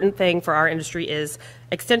most important thing for our industry is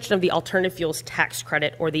extension of the Alternative Fuels Tax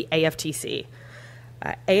Credit, or the AFTC.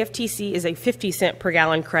 AFTC is a 50-cent per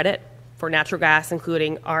gallon credit for natural gas,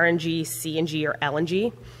 including RNG, CNG, or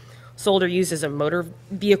LNG, sold or used as a motor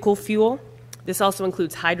vehicle fuel. This also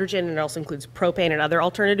includes hydrogen, and it also includes propane and other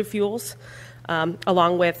alternative fuels,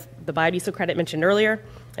 along with the biodiesel credit mentioned earlier.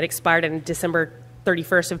 It expired on December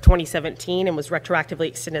 31st of 2017 and was retroactively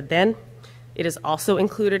extended then. It is also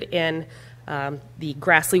included in the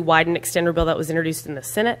Grassley-Wyden extender bill that was introduced in the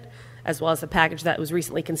Senate, as well as the package that was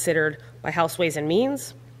recently considered by House Ways and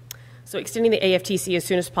Means. So extending the AFTC as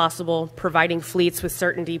soon as possible, providing fleets with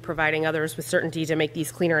certainty, providing others with certainty to make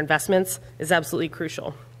these cleaner investments is absolutely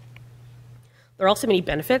crucial. There are also many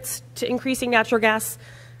benefits to increasing natural gas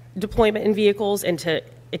deployment in vehicles and to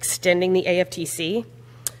extending the AFTC.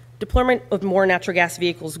 Deployment of more natural gas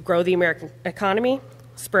vehicles grow the American economy,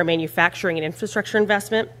 spur manufacturing and infrastructure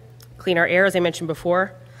investment, clean our air, as I mentioned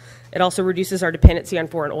before. It also reduces our dependency on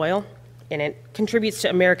foreign oil, and it contributes to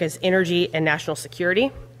America's energy and national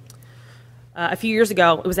security. A few years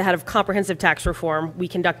ago, it was ahead of comprehensive tax reform. We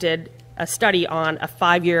conducted a study on a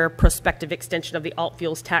 5-year prospective extension of the alt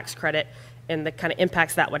fuels tax credit and the kind of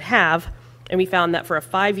impacts that would have. And we found that for a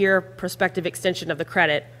 5-year prospective extension of the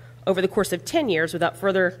credit, over the course of 10 years, without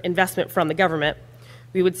further investment from the government,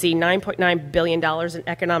 we would see $9.9 billion in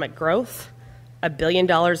economic growth, $1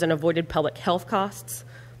 billion in avoided public health costs,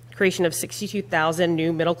 creation of 62,000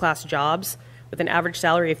 new middle-class jobs with an average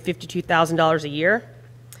salary of $52,000 a year,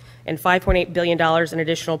 and $5.8 billion in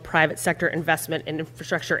additional private sector investment in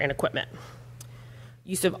infrastructure and equipment.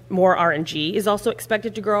 Use of more RNG is also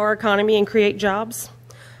expected to grow our economy and create jobs.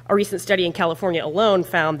 A recent study in California alone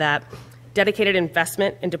found that dedicated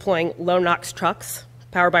investment in deploying low-NOx trucks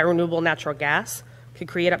powered by renewable natural gas could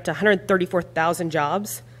create up to 134,000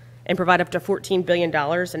 jobs and provide up to $14 billion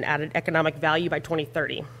in added economic value by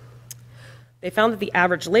 2030. They found that the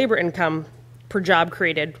average labor income per job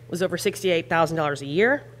created was over $68,000 a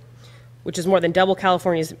year, which is more than double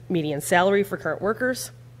California's median salary for current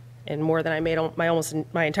workers, and more than I made almost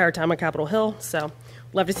my entire time on Capitol Hill. So,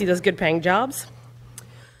 love to see those good-paying jobs.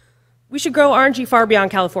 We should grow RNG far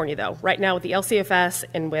beyond California, though. Right now, with the LCFS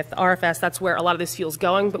and with RFS, that's where a lot of this fuel's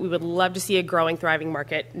going. But we would love to see a growing, thriving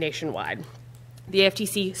market nationwide. The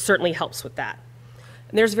AFTC certainly helps with that.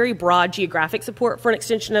 And there's very broad geographic support for an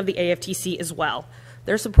extension of the AFTC as well.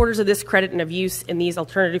 There are supporters of this credit and of use in these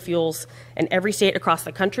alternative fuels in every state across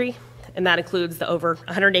the country, and that includes the over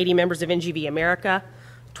 180 members of NGVAmerica,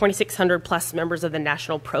 2,600 plus members of the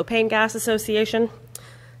National Propane Gas Association,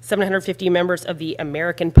 750 members of the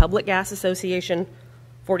American Public Gas Association,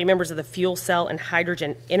 40 members of the Fuel Cell and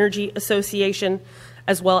Hydrogen Energy Association,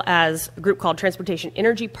 as well as a group called Transportation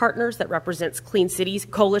Energy Partners that represents clean cities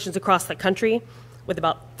coalitions across the country with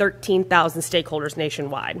about 13,000 stakeholders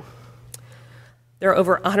nationwide. There are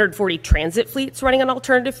over 140 transit fleets running on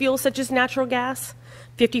alternative fuels such as natural gas.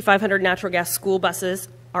 5,500 natural gas school buses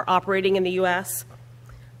are operating in the U.S.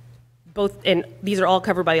 And these are all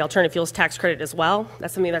covered by the Alternative Fuels Tax Credit as well.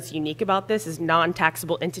 That's something that's unique about this, is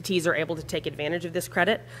non-taxable entities are able to take advantage of this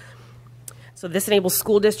credit. So this enables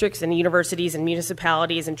school districts and universities and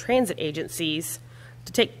municipalities and transit agencies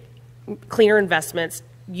to take cleaner investments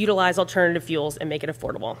utilize alternative fuels and make it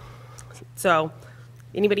affordable. So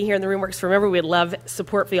anybody here in the room works for Remember, we'd love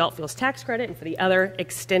support for the alt fuels tax credit and for the other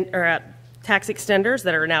tax extenders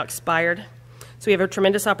that are now expired. So we have a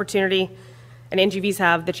tremendous opportunity, and NGVs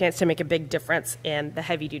have the chance to make a big difference in the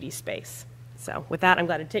heavy duty space. So with that, I'm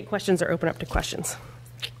glad to take questions or open up to questions.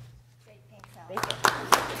 Great, thanks, Allison.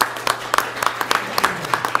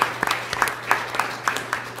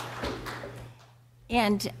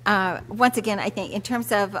 And once again, I think in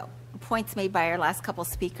terms of points made by our last couple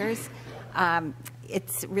speakers,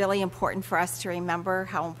 it's really important for us to remember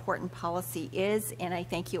how important policy is, and I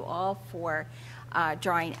thank you all for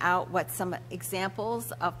drawing out what some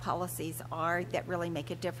examples of policies are that really make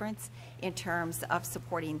a difference in terms of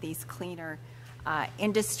supporting these cleaner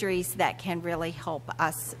industries that can really help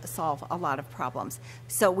us solve a lot of problems.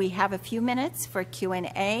 So we have a few minutes for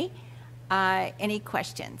Q&A. Any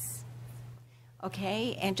questions?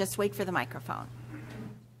 Okay, and just wait for the microphone.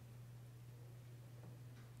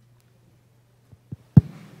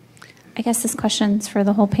 I guess this question's for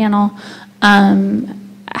the whole panel.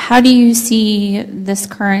 How do you see this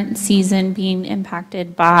current season being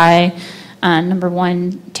impacted by, number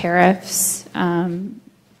one, tariffs?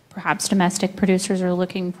 Perhaps domestic producers are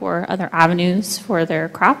looking for other avenues for their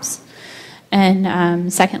crops.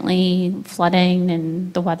 And secondly, flooding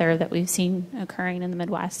and the weather that we've seen occurring in the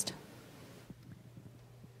Midwest.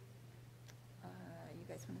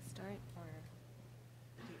 You guys want to start? Or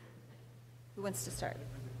who wants to start?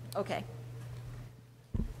 Okay.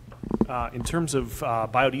 In terms of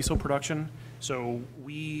biodiesel production, so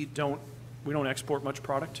we don't export much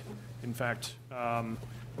product. In fact,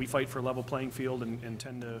 we fight for a level playing field and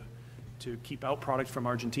tend to keep out product from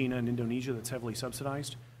Argentina and Indonesia that's heavily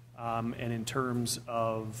subsidized. And in terms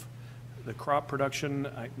of the crop production,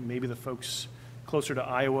 maybe the folks closer to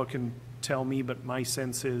Iowa can tell me, but my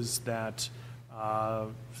sense is that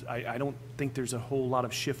I don't think there's a whole lot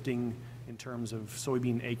of shifting in terms of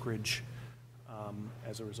soybean acreage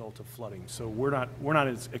as a result of flooding. So we're not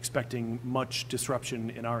expecting much disruption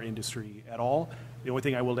in our industry at all. The only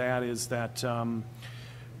thing I will add is that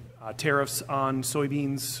tariffs on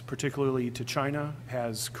soybeans, particularly to China,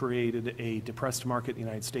 has created a depressed market in the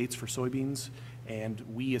United States for soybeans, and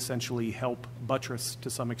we essentially help buttress to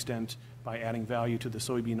some extent by adding value to the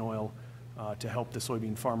soybean oil to help the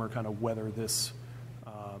soybean farmer kind of weather this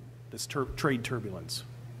trade turbulence.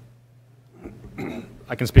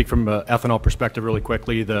 I can speak from an ethanol perspective really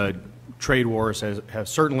quickly. The trade wars have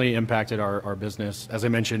certainly impacted our business. As I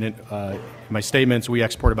mentioned in my statements, we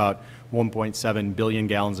export about 1.7 billion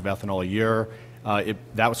gallons of ethanol a year.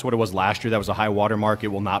 That was what it was last year. That was a high water mark. It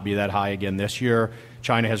will not be that high again this year.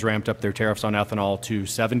 China has ramped up their tariffs on ethanol to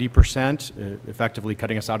 70%, effectively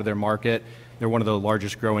cutting us out of their market. They're one of the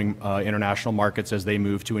largest growing international markets as they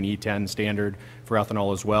move to an E10 standard for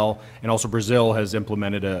ethanol as well. And also Brazil has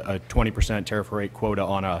implemented a 20% tariff rate quota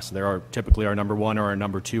on us. They are typically our number one or our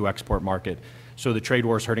number two export market. So the trade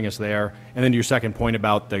war is hurting us there. And then to your second point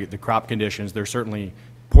about the crop conditions, there's certainly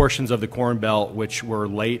portions of the Corn Belt which were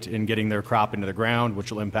late in getting their crop into the ground,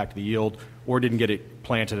 which will impact the yield, or didn't get it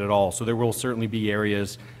planted at all. So there will certainly be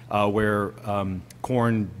areas where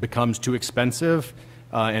corn becomes too expensive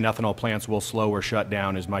and ethanol plants will slow or shut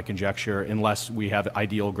down, is my conjecture, unless we have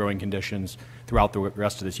ideal growing conditions throughout the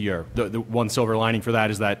rest of this year. The one silver lining for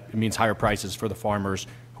that is that it means higher prices for the farmers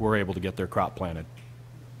who are able to get their crop planted.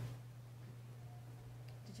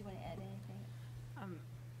 Did you want to add anything?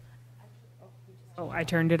 Oh, I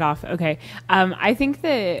turned it off. Okay. I think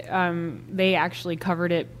that they actually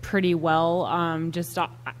covered it pretty well.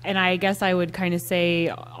 And I guess I would kind of say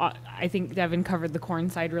I think Devin covered the corn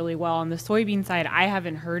side really well. On the soybean side, I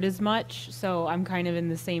haven't heard as much, so I'm kind of in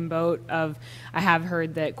the same boat of I have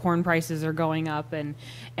heard that corn prices are going up and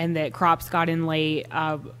that crops got in late.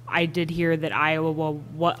 I did hear that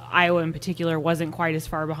Iowa in particular wasn't quite as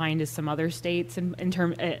far behind as some other states in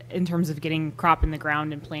terms of getting crop in the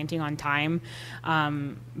ground and planting on time.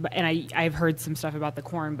 And I've heard some stuff about the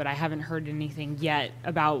corn, but I haven't heard anything yet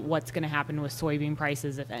about what's going to happen with soybean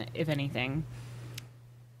prices, if anything.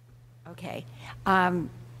 Okay.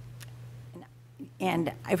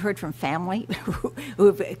 And I've heard from family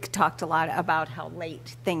who've talked a lot about how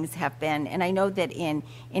late things have been. And I know that in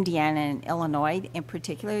Indiana and Illinois in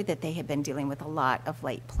particular that they have been dealing with a lot of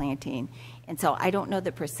late planting. And so I don't know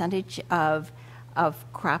the percentage of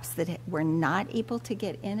crops that were not able to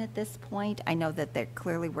get in at this point. I know that there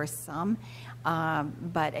clearly were some,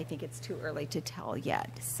 but I think it's too early to tell yet.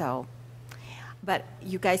 So. But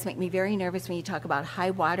you guys make me very nervous when you talk about high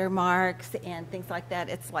water marks and things like that.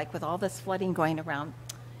 It's like with all this flooding going around,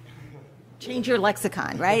 change your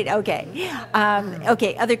lexicon, right? Okay.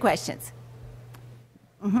 Okay, other questions?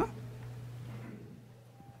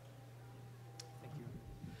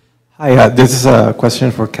 Hi, this is a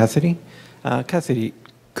question for Cassidy. Cassidy,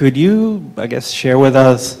 could you, I guess, share with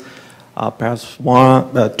us perhaps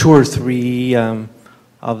two or three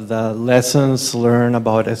of the lessons learned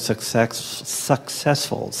about a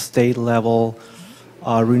successful state-level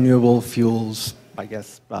renewable fuels, I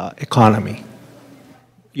guess, economy?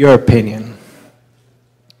 Your opinion.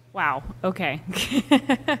 Wow, okay.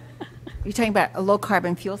 You're talking about low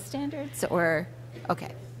carbon fuel standards or,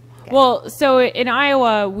 okay. Well, so in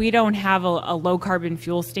Iowa, we don't have a low carbon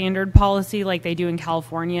fuel standard policy like they do in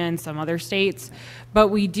California and some other states, but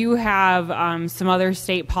we do have some other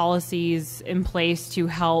state policies in place to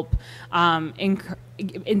help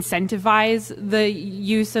incentivize the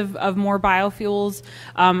use of more biofuels.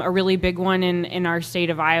 A really big one in our state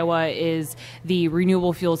of Iowa is the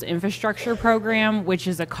Renewable Fuels Infrastructure Program, which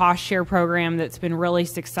is a cost share program that's been really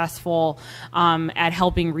successful at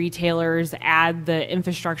helping retailers add the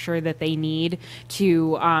infrastructure that they need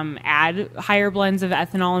to add higher blends of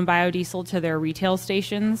ethanol and biodiesel to their retail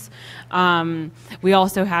stations. We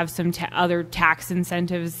also have some other tax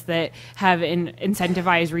incentives that have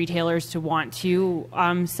incentivized retailers to want to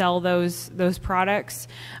sell those products.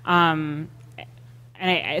 And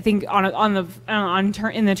I think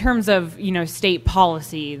in the terms of state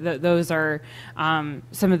policy, those are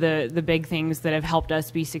some of the big things that have helped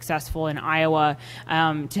us be successful in Iowa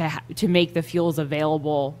to make the fuels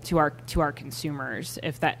available to our consumers.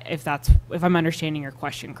 If I'm understanding your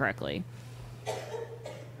question correctly.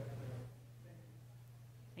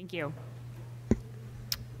 Thank you.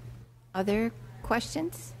 Other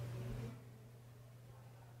questions?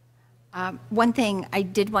 One thing I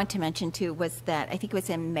did want to mention too was that I think it was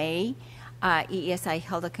in May, EESI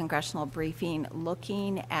held a congressional briefing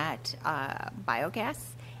looking at biogas,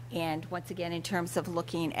 and once again in terms of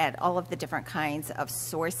looking at all of the different kinds of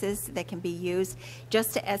sources that can be used,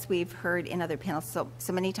 just as we've heard in other panels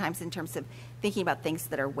so many times in terms of thinking about things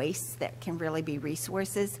that are wastes that can really be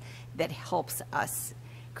resources that helps us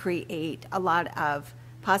create a lot of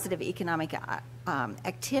positive economic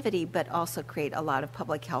activity, but also create a lot of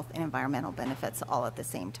public health and environmental benefits all at the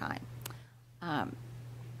same time.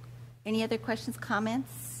 Any other questions,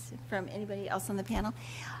 comments from anybody else on the panel?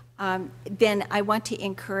 Then I want to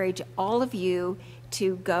encourage all of you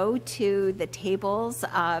to go to the tables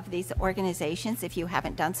of these organizations if you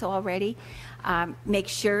haven't done so already. Make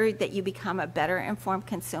sure that you become a better informed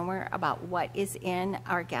consumer about what is in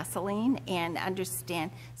our gasoline and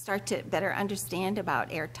start to better understand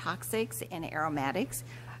about air toxics and aromatics.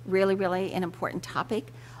 Really, really an important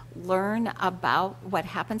topic. Learn about what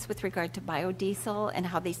happens with regard to biodiesel and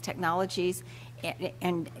how these technologies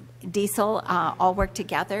and diesel all work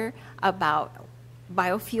together, about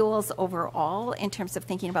biofuels overall in terms of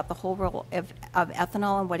thinking about the whole role of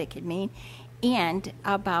ethanol and what it could mean, and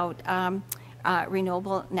about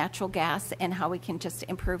renewable natural gas and how we can just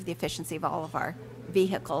improve the efficiency of all of our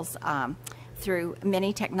vehicles through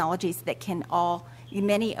many technologies that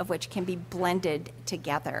many of which can be blended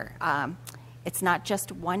together. It's not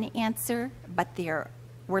just one answer, but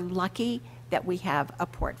we're lucky that we have a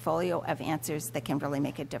portfolio of answers that can really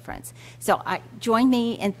make a difference. So join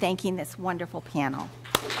me in thanking this wonderful panel.